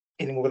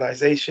in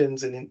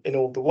organizations and in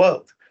all the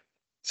world.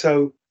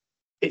 So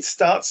it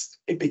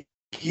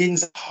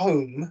begins at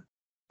home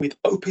with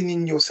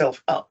opening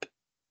yourself up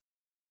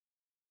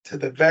to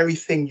the very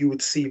thing you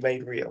would see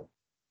made real.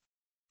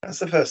 That's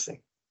the first thing.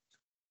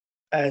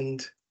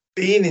 And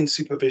being in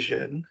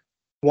supervision,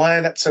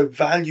 why that's so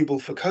valuable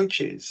for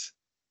coaches,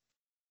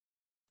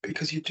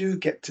 because you do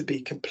get to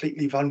be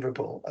completely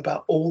vulnerable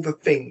about all the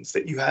things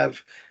that you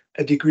have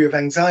a degree of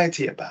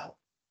anxiety about.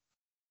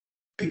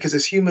 Because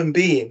as human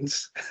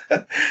beings,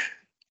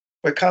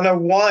 we're kind of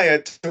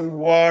wired to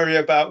worry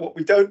about what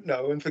we don't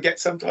know and forget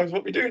sometimes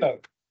what we do know.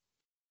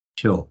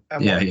 Sure.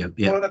 And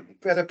Yeah. what a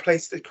better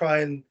place to try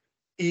and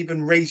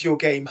even raise your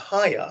game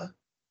higher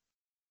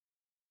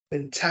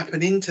than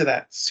tapping into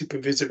that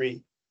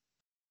supervisory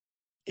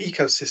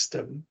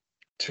ecosystem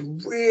to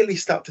really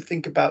start to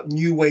think about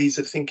new ways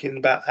of thinking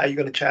about how you're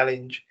going to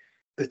challenge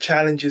the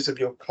challenges of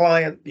your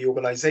client, the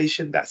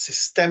organization, that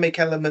systemic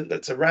element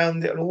that's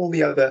around it, and all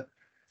the other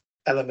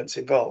elements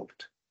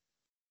involved.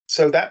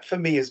 So that for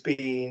me has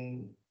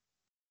been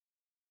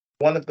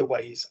one of the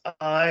ways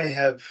I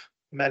have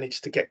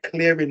managed to get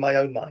clear in my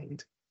own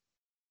mind.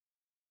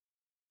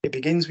 It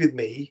begins with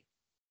me.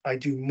 I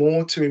do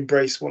more to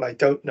embrace what I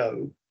don't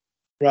know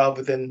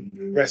rather than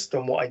rest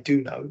on what I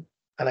do know,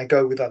 and I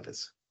go with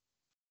others.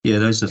 Yeah,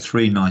 those are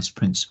three nice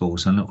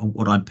principles. And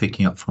what I'm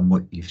picking up from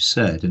what you've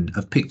said, and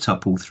I've picked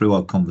up all through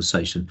our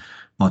conversation,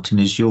 Martin,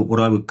 is what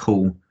I would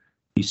call,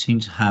 you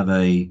seem to have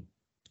a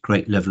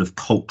great level of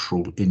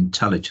cultural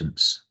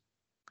intelligence.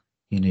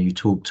 You know, you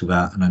talked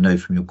about, and I know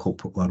from your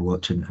corporate world,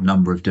 worked in a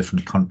number of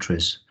different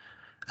countries,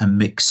 and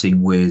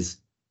mixing with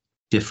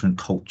different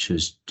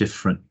cultures,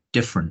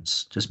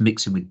 difference, just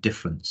mixing with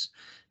difference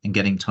and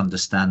getting to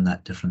understand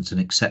that difference and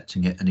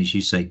accepting it. And as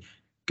you say,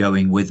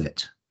 going with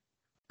it.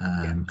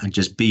 And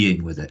just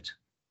being with it.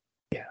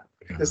 Yeah,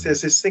 because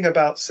there's this thing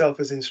about self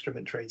as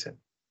instrument trading,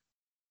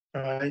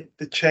 right?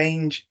 The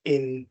change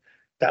in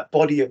that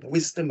body of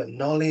wisdom and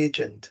knowledge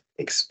and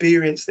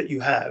experience that you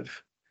have,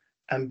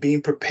 and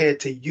being prepared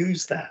to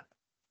use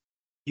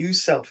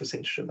self as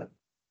instrument.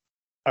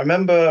 I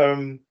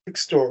remember quick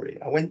story.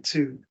 I went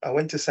to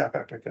South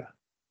Africa.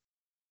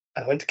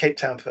 I went to Cape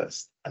Town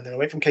first, and then I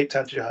went from Cape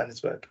Town to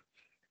Johannesburg.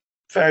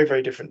 Very,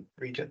 very different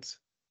regions.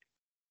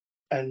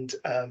 And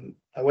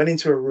I went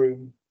into a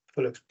room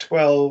full of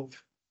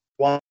 12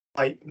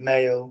 white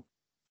male,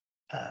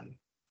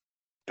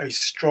 very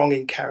strong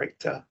in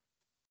character.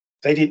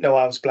 They didn't know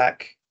I was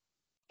black.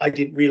 I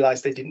didn't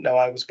realize they didn't know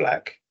I was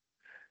black.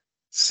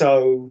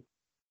 So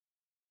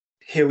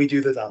here we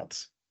do the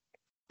dance.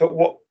 But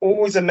what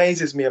always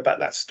amazes me about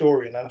that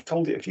story, and I've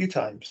told it a few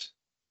times,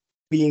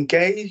 we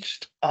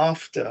engaged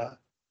after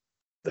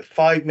the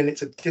 5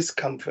 minutes of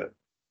discomfort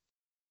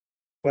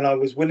when I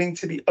was willing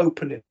to be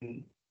open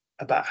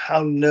about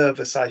how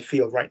nervous I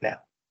feel right now.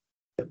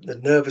 The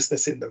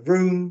nervousness in the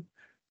room,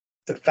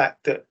 the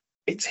fact that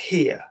it's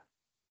here,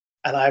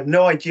 and I have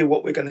no idea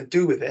what we're going to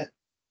do with it,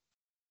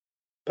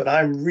 but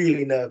I'm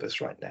really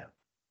nervous right now.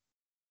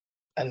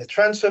 And the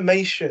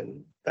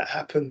transformation that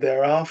happened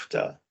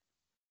thereafter,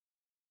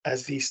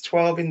 as these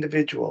 12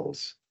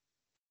 individuals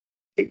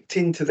kicked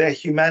into their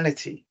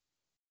humanity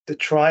to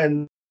try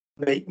and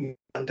make me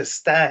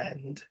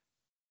understand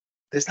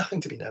there's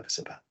nothing to be nervous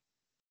about.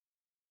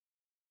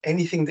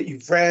 Anything that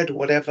you've read,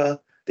 whatever,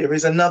 there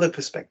is another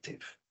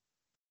perspective.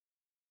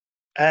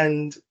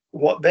 And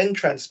what then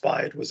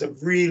transpired was a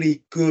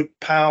really good,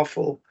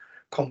 powerful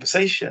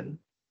conversation,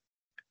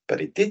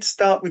 but it did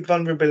start with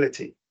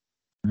vulnerability.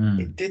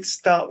 It did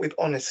start with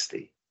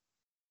honesty.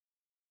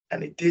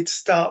 And it did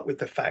start with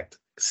the fact,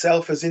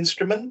 self as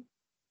instrument,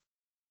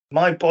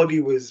 my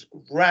body was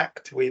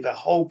racked with a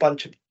whole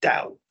bunch of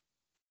doubt.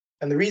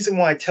 And the reason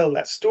why I tell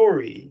that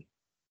story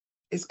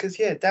is because,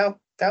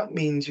 doubt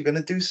means you're going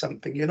to do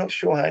something. You're not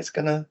sure how it's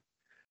going to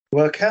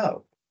work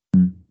out.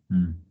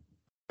 Mm-hmm.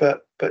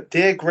 But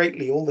dare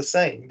greatly all the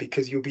same,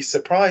 because you'll be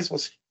surprised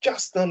what's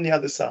just on the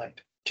other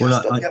side. The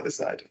other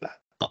side of that.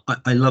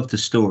 I love the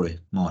story,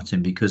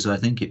 Martin, because I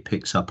think it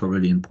picks up a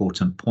really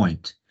important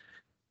point,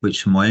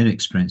 which from my own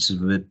experience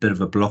is a bit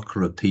of a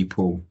blocker of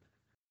people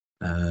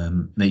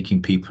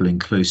making people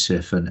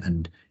inclusive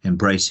and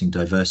embracing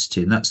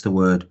diversity. And that's the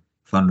word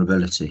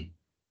vulnerability.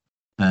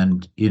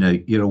 And,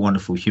 you're a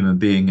wonderful human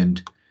being,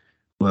 and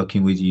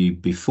working with you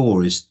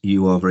before is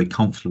you are very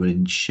comfortable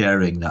in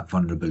sharing that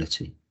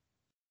vulnerability.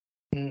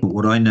 But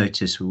what I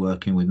notice with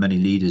working with many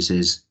leaders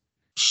is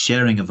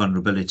sharing a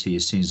vulnerability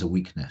is seen as a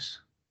weakness.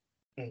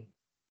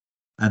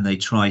 And they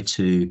try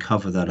to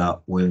cover that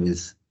up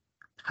with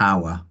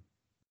power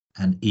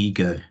and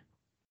ego.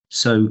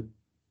 So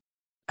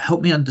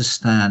help me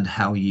understand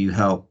how you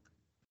help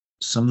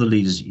some of the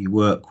leaders that you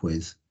work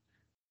with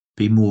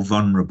be more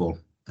vulnerable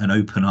and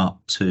open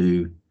up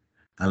to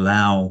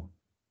allow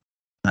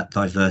that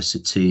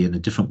diversity and a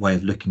different way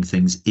of looking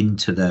things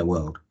into their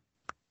world.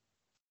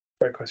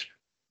 Great question.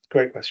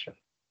 Great question.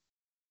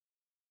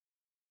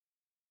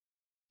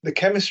 The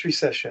chemistry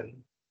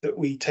session that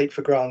we take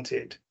for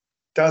granted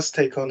does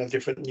take on a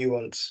different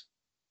nuance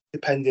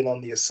depending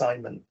on the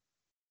assignment.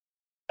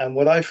 And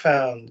what I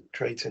found,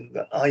 Drayton,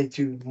 that I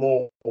do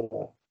more,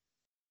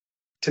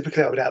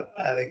 typically I would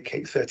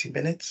allocate 30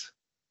 minutes.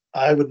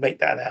 I would make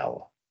that an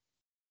hour.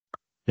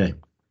 Okay.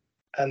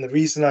 And the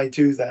reason I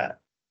do that,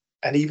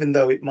 and even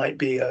though it might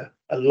be a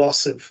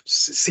loss of,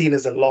 seen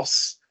as a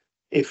loss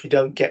if you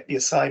don't get the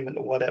assignment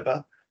or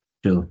whatever,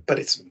 sure. But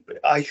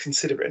I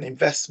consider it an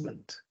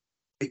investment,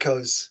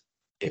 because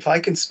if I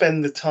can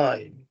spend the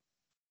time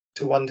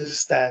to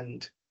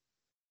understand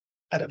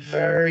at a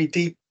very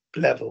deep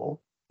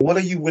level, what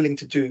are you willing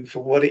to do for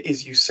what it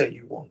is you say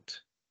you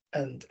want?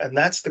 And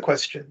that's the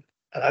question.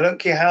 And I don't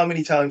care how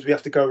many times we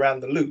have to go around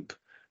the loop,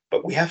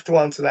 but we have to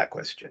answer that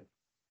question.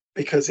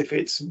 Because if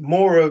it's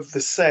more of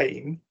the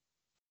same,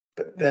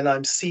 but then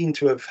I'm seen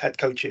to have had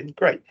coaching,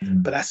 great,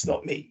 but that's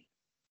not me.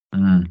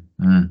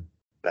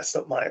 That's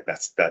not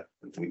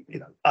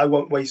I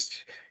won't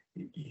waste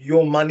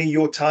your money,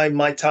 your time,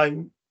 my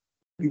time.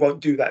 We won't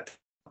do that.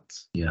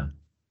 Yeah.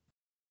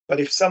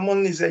 But if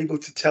someone is able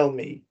to tell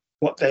me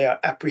what they are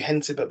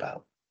apprehensive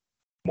about,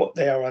 what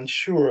they are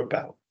unsure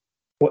about,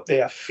 what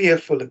they are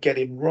fearful of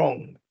getting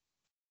wrong,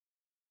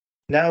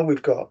 now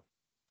we've got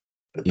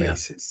the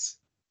basis.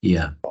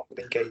 Yeah. Of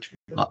engagement.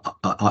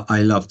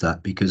 I love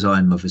that, because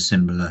I'm of a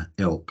similar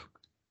ilk.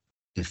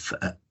 If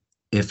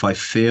I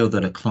feel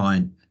that a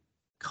client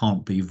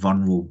can't be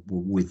vulnerable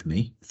with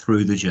me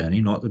through the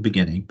journey, not the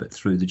beginning, but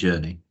through the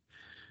journey,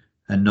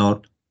 and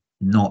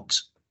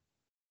not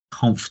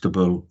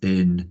comfortable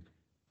in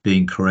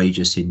being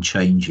courageous in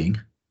changing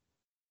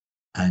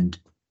and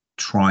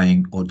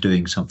trying or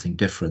doing something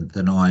different,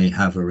 then I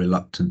have a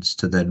reluctance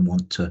to then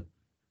want to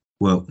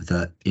work with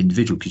that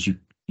individual, because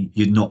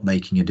you're not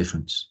making a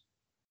difference.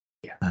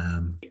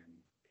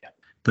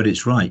 But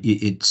it's right.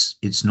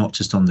 It's not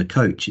just on the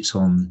coach, it's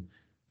on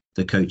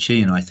the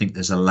coachee. And I think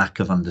there's a lack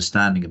of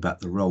understanding about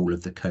the role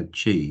of the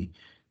coachee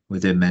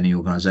within many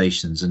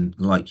organizations. And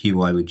like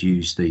you, I would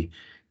use the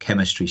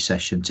chemistry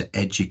session to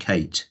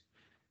educate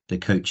the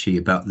coachee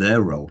about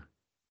their role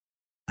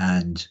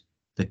and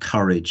the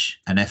courage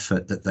and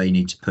effort that they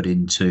need to put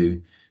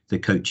into the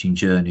coaching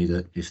journey,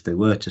 that if they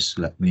were to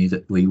select me,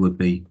 that we would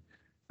be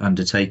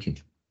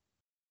undertaking.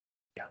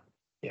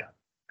 Yeah.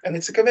 And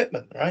it's a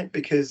commitment, right?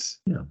 Because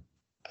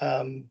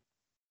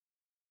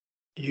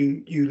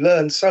you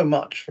learn so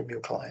much from your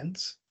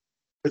clients,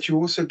 but you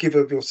also give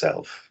of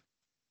yourself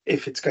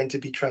if it's going to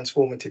be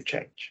transformative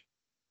change.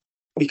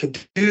 We can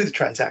do the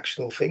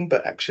transactional thing,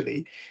 but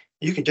actually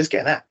you can just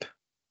get an app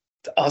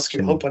to ask you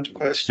a whole bunch of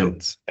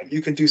questions, and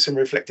you can do some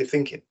reflective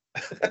thinking.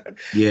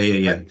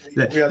 Yeah.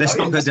 Let's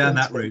not go down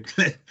that route.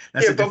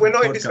 But we're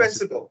not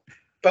indispensable.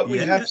 But we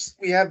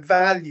have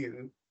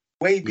value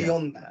way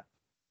beyond that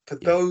for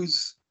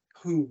those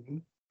who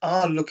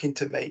are looking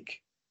to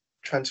make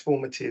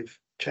transformative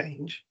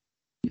change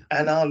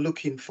and are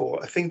looking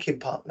for a thinking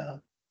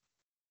partner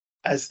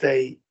as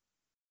they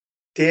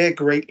dare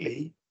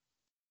greatly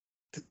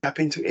to tap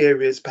into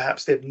areas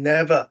perhaps they've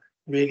never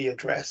really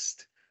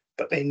addressed,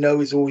 but they know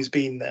has always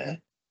been there.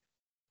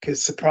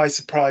 Because surprise,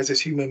 surprise, as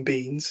human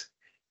beings,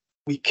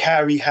 we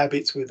carry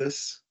habits with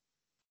us.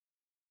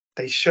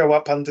 They show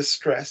up under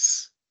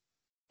stress,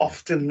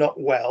 often not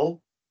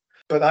well,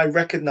 but I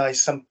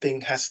recognize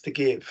something has to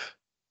give.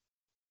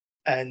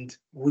 And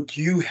would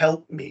you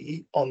help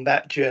me on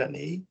that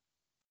journey,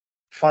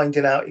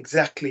 finding out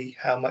exactly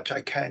how much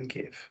I can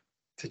give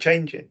to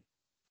change it?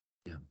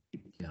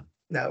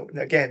 Now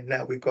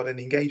we've got an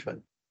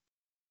engagement.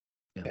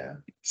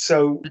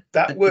 So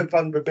that word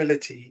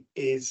vulnerability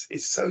is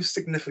so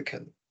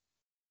significant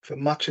for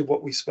much of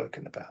what we've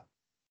spoken about.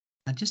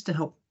 And just to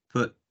help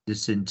put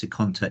this into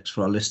context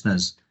for our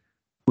listeners,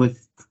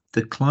 with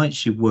the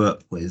clients you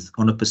work with,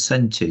 on a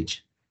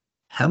percentage,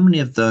 how many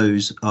of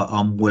those are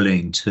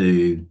unwilling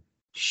to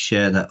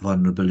share that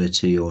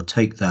vulnerability or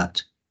take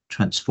that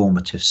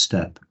transformative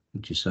step,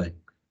 would you say?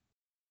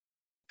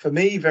 For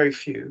me, very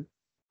few.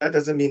 That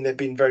doesn't mean there've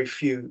been very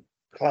few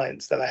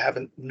clients that I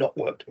haven't not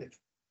worked with.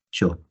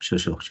 Sure.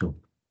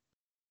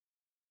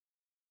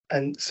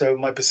 And so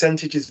my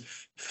percentage is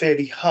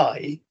fairly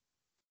high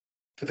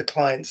for the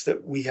clients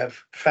that we have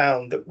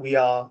found that we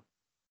are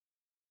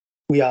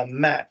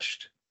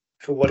matched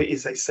for what it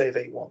is they say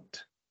they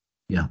want.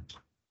 Yeah.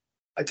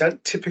 I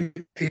don't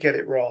typically get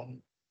it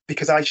wrong.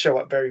 because I show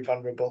up very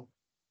vulnerable.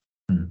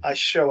 Mm. I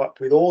show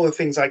up with all the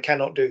things I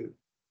cannot do,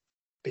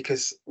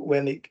 because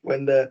when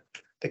the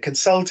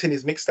consulting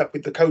is mixed up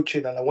with the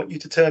coaching, and I want you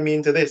to turn me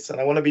into this, and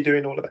I want to be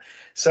doing all of that.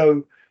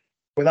 So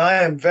when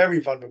I am very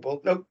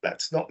vulnerable, no,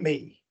 that's not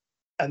me.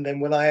 And then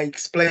when I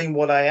explain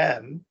what I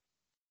am,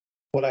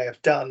 what I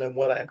have done, and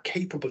what I am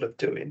capable of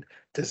doing,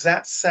 does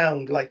that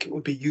sound like it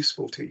would be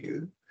useful to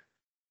you?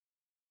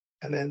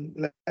 And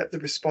then let the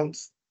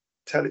response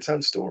tell its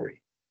own story.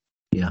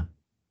 Yeah.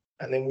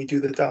 And then we do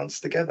the dance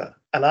together.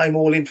 And I'm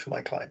all in for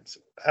my clients.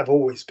 Have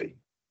always been.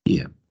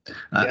 Yeah.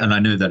 And I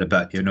know that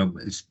about you.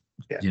 It's,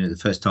 Yeah. the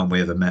first time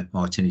we ever met,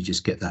 Martin, you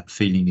just get that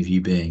feeling of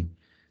you being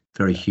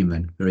very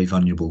human, very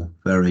vulnerable,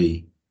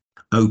 very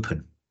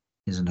open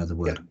is another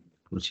word,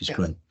 which is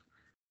great.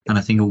 And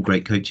I think all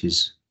great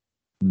coaches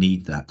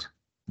need that.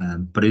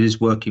 But it is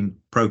work in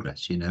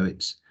progress.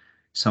 It's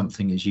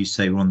something, as you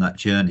say, we're on that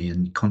journey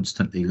and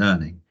constantly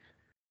learning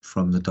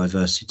from the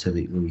diversity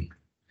that we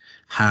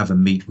have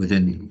and meet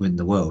within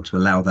the world, to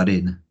allow that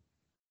in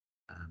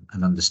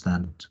and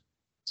understand it.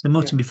 So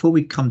Martin, before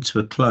we come to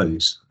a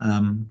close,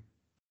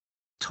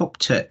 top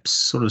tips,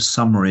 sort of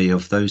summary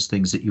of those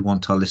things that you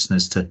want our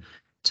listeners to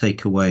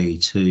take away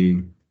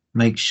to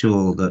make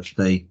sure that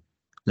they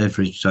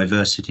leverage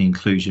diversity and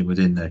inclusion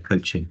within their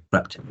coaching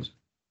practice.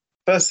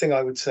 First thing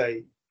I would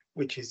say,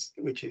 which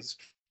is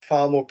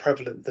far more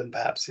prevalent than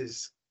perhaps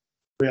is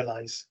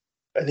realize,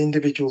 an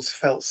individual's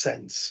felt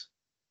sense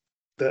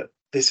that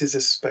this is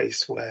a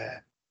space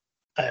where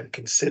I am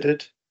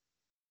considered,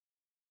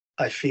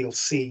 I feel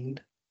seen,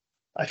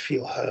 I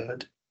feel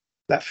heard.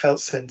 That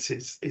felt sense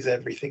is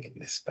everything in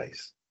this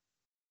space.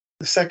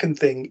 The second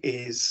thing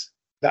is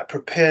that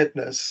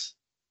preparedness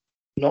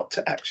not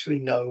to actually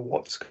know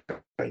what's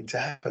going to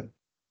happen.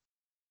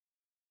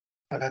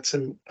 I've had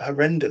some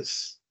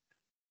horrendous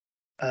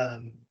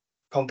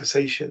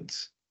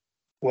conversations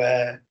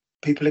where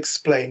people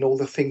explain all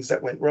the things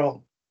that went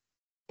wrong,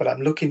 but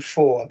I'm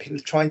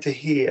trying to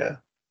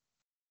hear,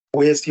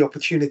 where's the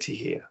opportunity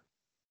here?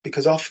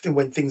 Because often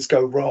when things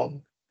go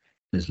wrong,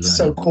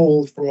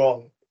 so-called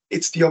wrong,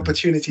 it's the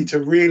opportunity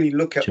to really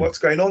look at what's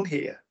going on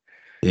here.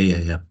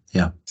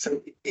 Yeah.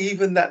 So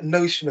even that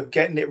notion of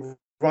getting it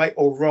right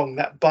or wrong,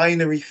 that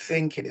binary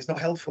thinking, is not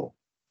helpful.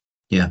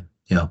 Yeah.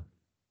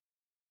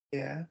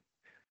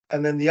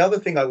 And then the other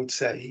thing I would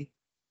say,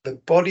 the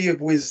body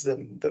of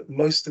wisdom that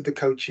most of the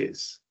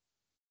coaches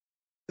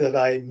that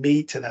I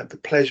meet and have the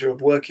pleasure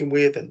of working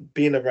with and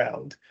being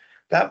around,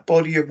 that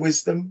body of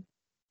wisdom,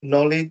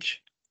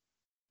 knowledge,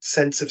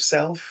 sense of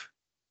self,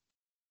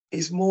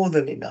 is more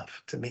than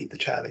enough to meet the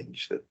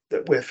challenge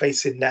that we're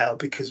facing now,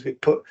 because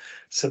we've put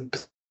some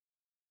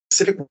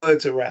specific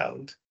words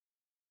around.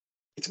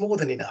 It's more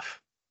than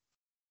enough.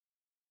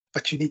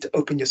 But you need to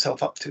open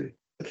yourself up to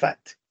the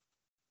fact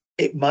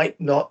it might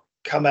not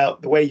come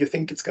out the way you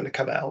think it's going to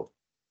come out,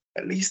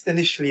 at least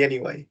initially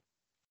anyway.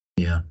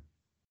 Yeah.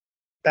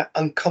 That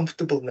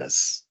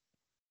uncomfortableness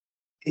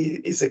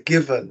is a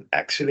given,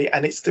 actually,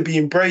 and it's to be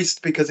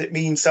embraced because it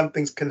means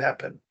something can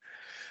happen.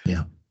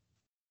 Yeah.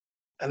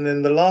 And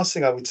then the last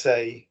thing I would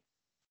say,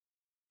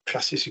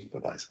 trust your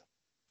supervisor.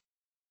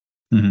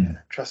 Mm-hmm.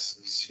 Trust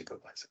your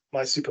supervisor.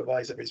 My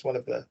supervisor is one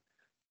of the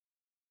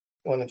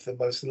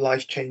most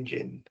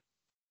life-changing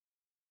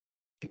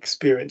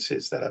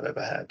experiences that I've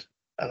ever had,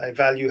 and I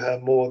value her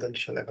more than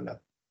she'll ever know.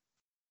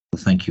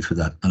 Well, thank you for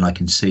that, and I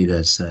can see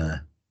there's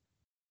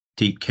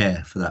deep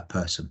care for that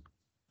person.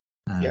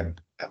 Yeah,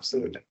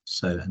 absolutely.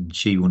 So, and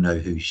she will know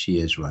who she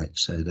is, right?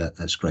 So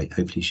that's great.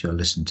 Hopefully, she'll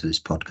listen to this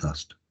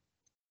podcast.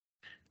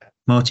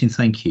 Martin,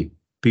 thank you.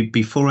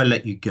 Before I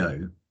let you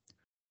go,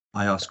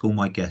 I ask all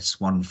my guests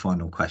one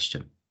final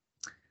question.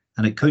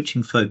 And at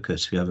Coaching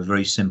Focus, we have a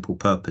very simple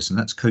purpose, and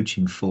that's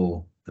coaching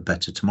for a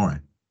better tomorrow.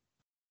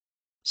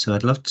 So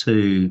I'd love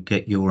to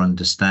get your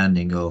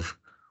understanding of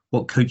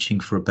what coaching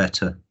for a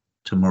better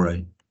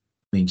tomorrow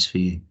means for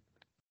you.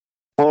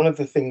 One of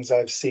the things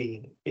I've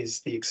seen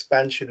is the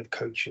expansion of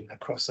coaching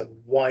across a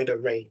wider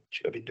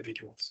range of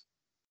individuals.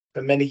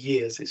 For many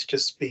years, it's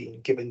just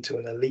been given to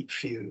an elite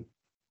few,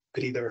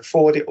 could either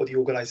afford it or the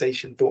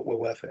organization thought were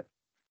worth it.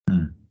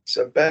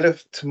 So better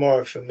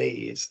tomorrow for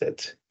me is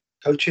that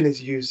coaching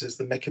is used as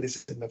the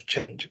mechanism of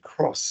change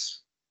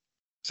across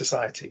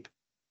society.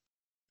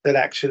 That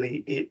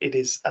actually it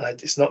is, and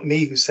it's not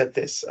me who said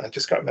this, I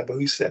just can't remember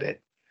who said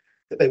it,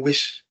 that they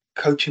wish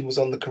coaching was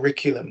on the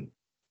curriculum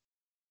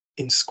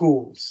in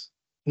schools.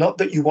 Not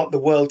that you want the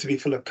world to be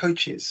full of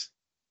coaches,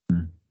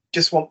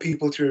 just want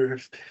people to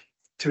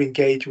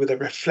engage with a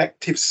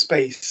reflective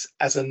space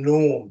as a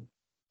norm,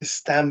 to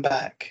stand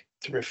back,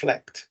 to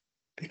reflect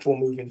before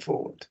moving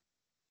forward.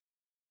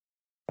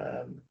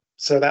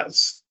 So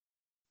that's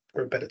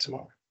for a better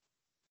tomorrow.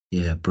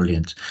 Yeah,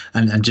 brilliant.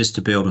 And just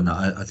to build on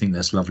that, I think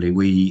that's lovely.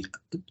 We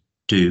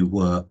do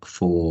work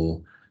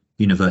for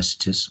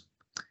universities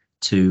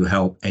to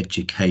help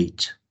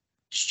educate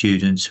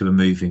students who are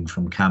moving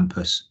from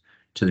campus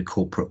to the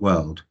corporate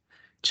world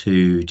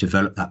to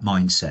develop that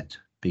mindset,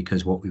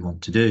 because what we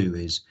want to do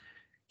is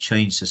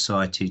change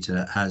society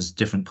that has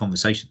different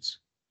conversations.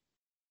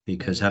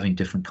 because having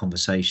different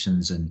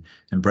conversations and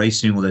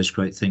embracing all those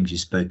great things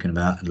you've spoken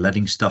about and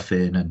letting stuff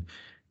in and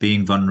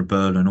being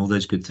vulnerable and all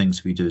those good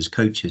things we do as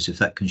coaches, if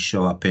that can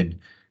show up in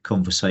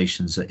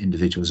conversations that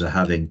individuals are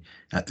having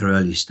at their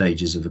early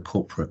stages of the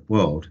corporate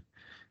world,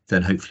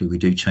 then hopefully we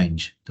do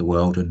change the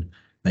world and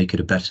make it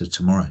a better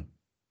tomorrow.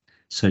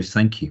 So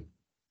thank you.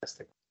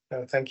 Fantastic.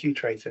 No, thank you,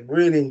 Trayton.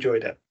 Really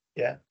enjoyed it.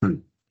 Yeah.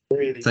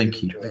 Really.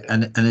 Thank you.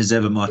 And as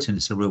ever, Martin,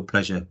 it's a real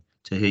pleasure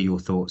to hear your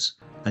thoughts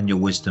and your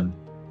wisdom.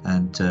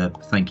 And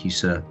thank you,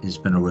 sir. It's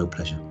been a real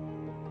pleasure.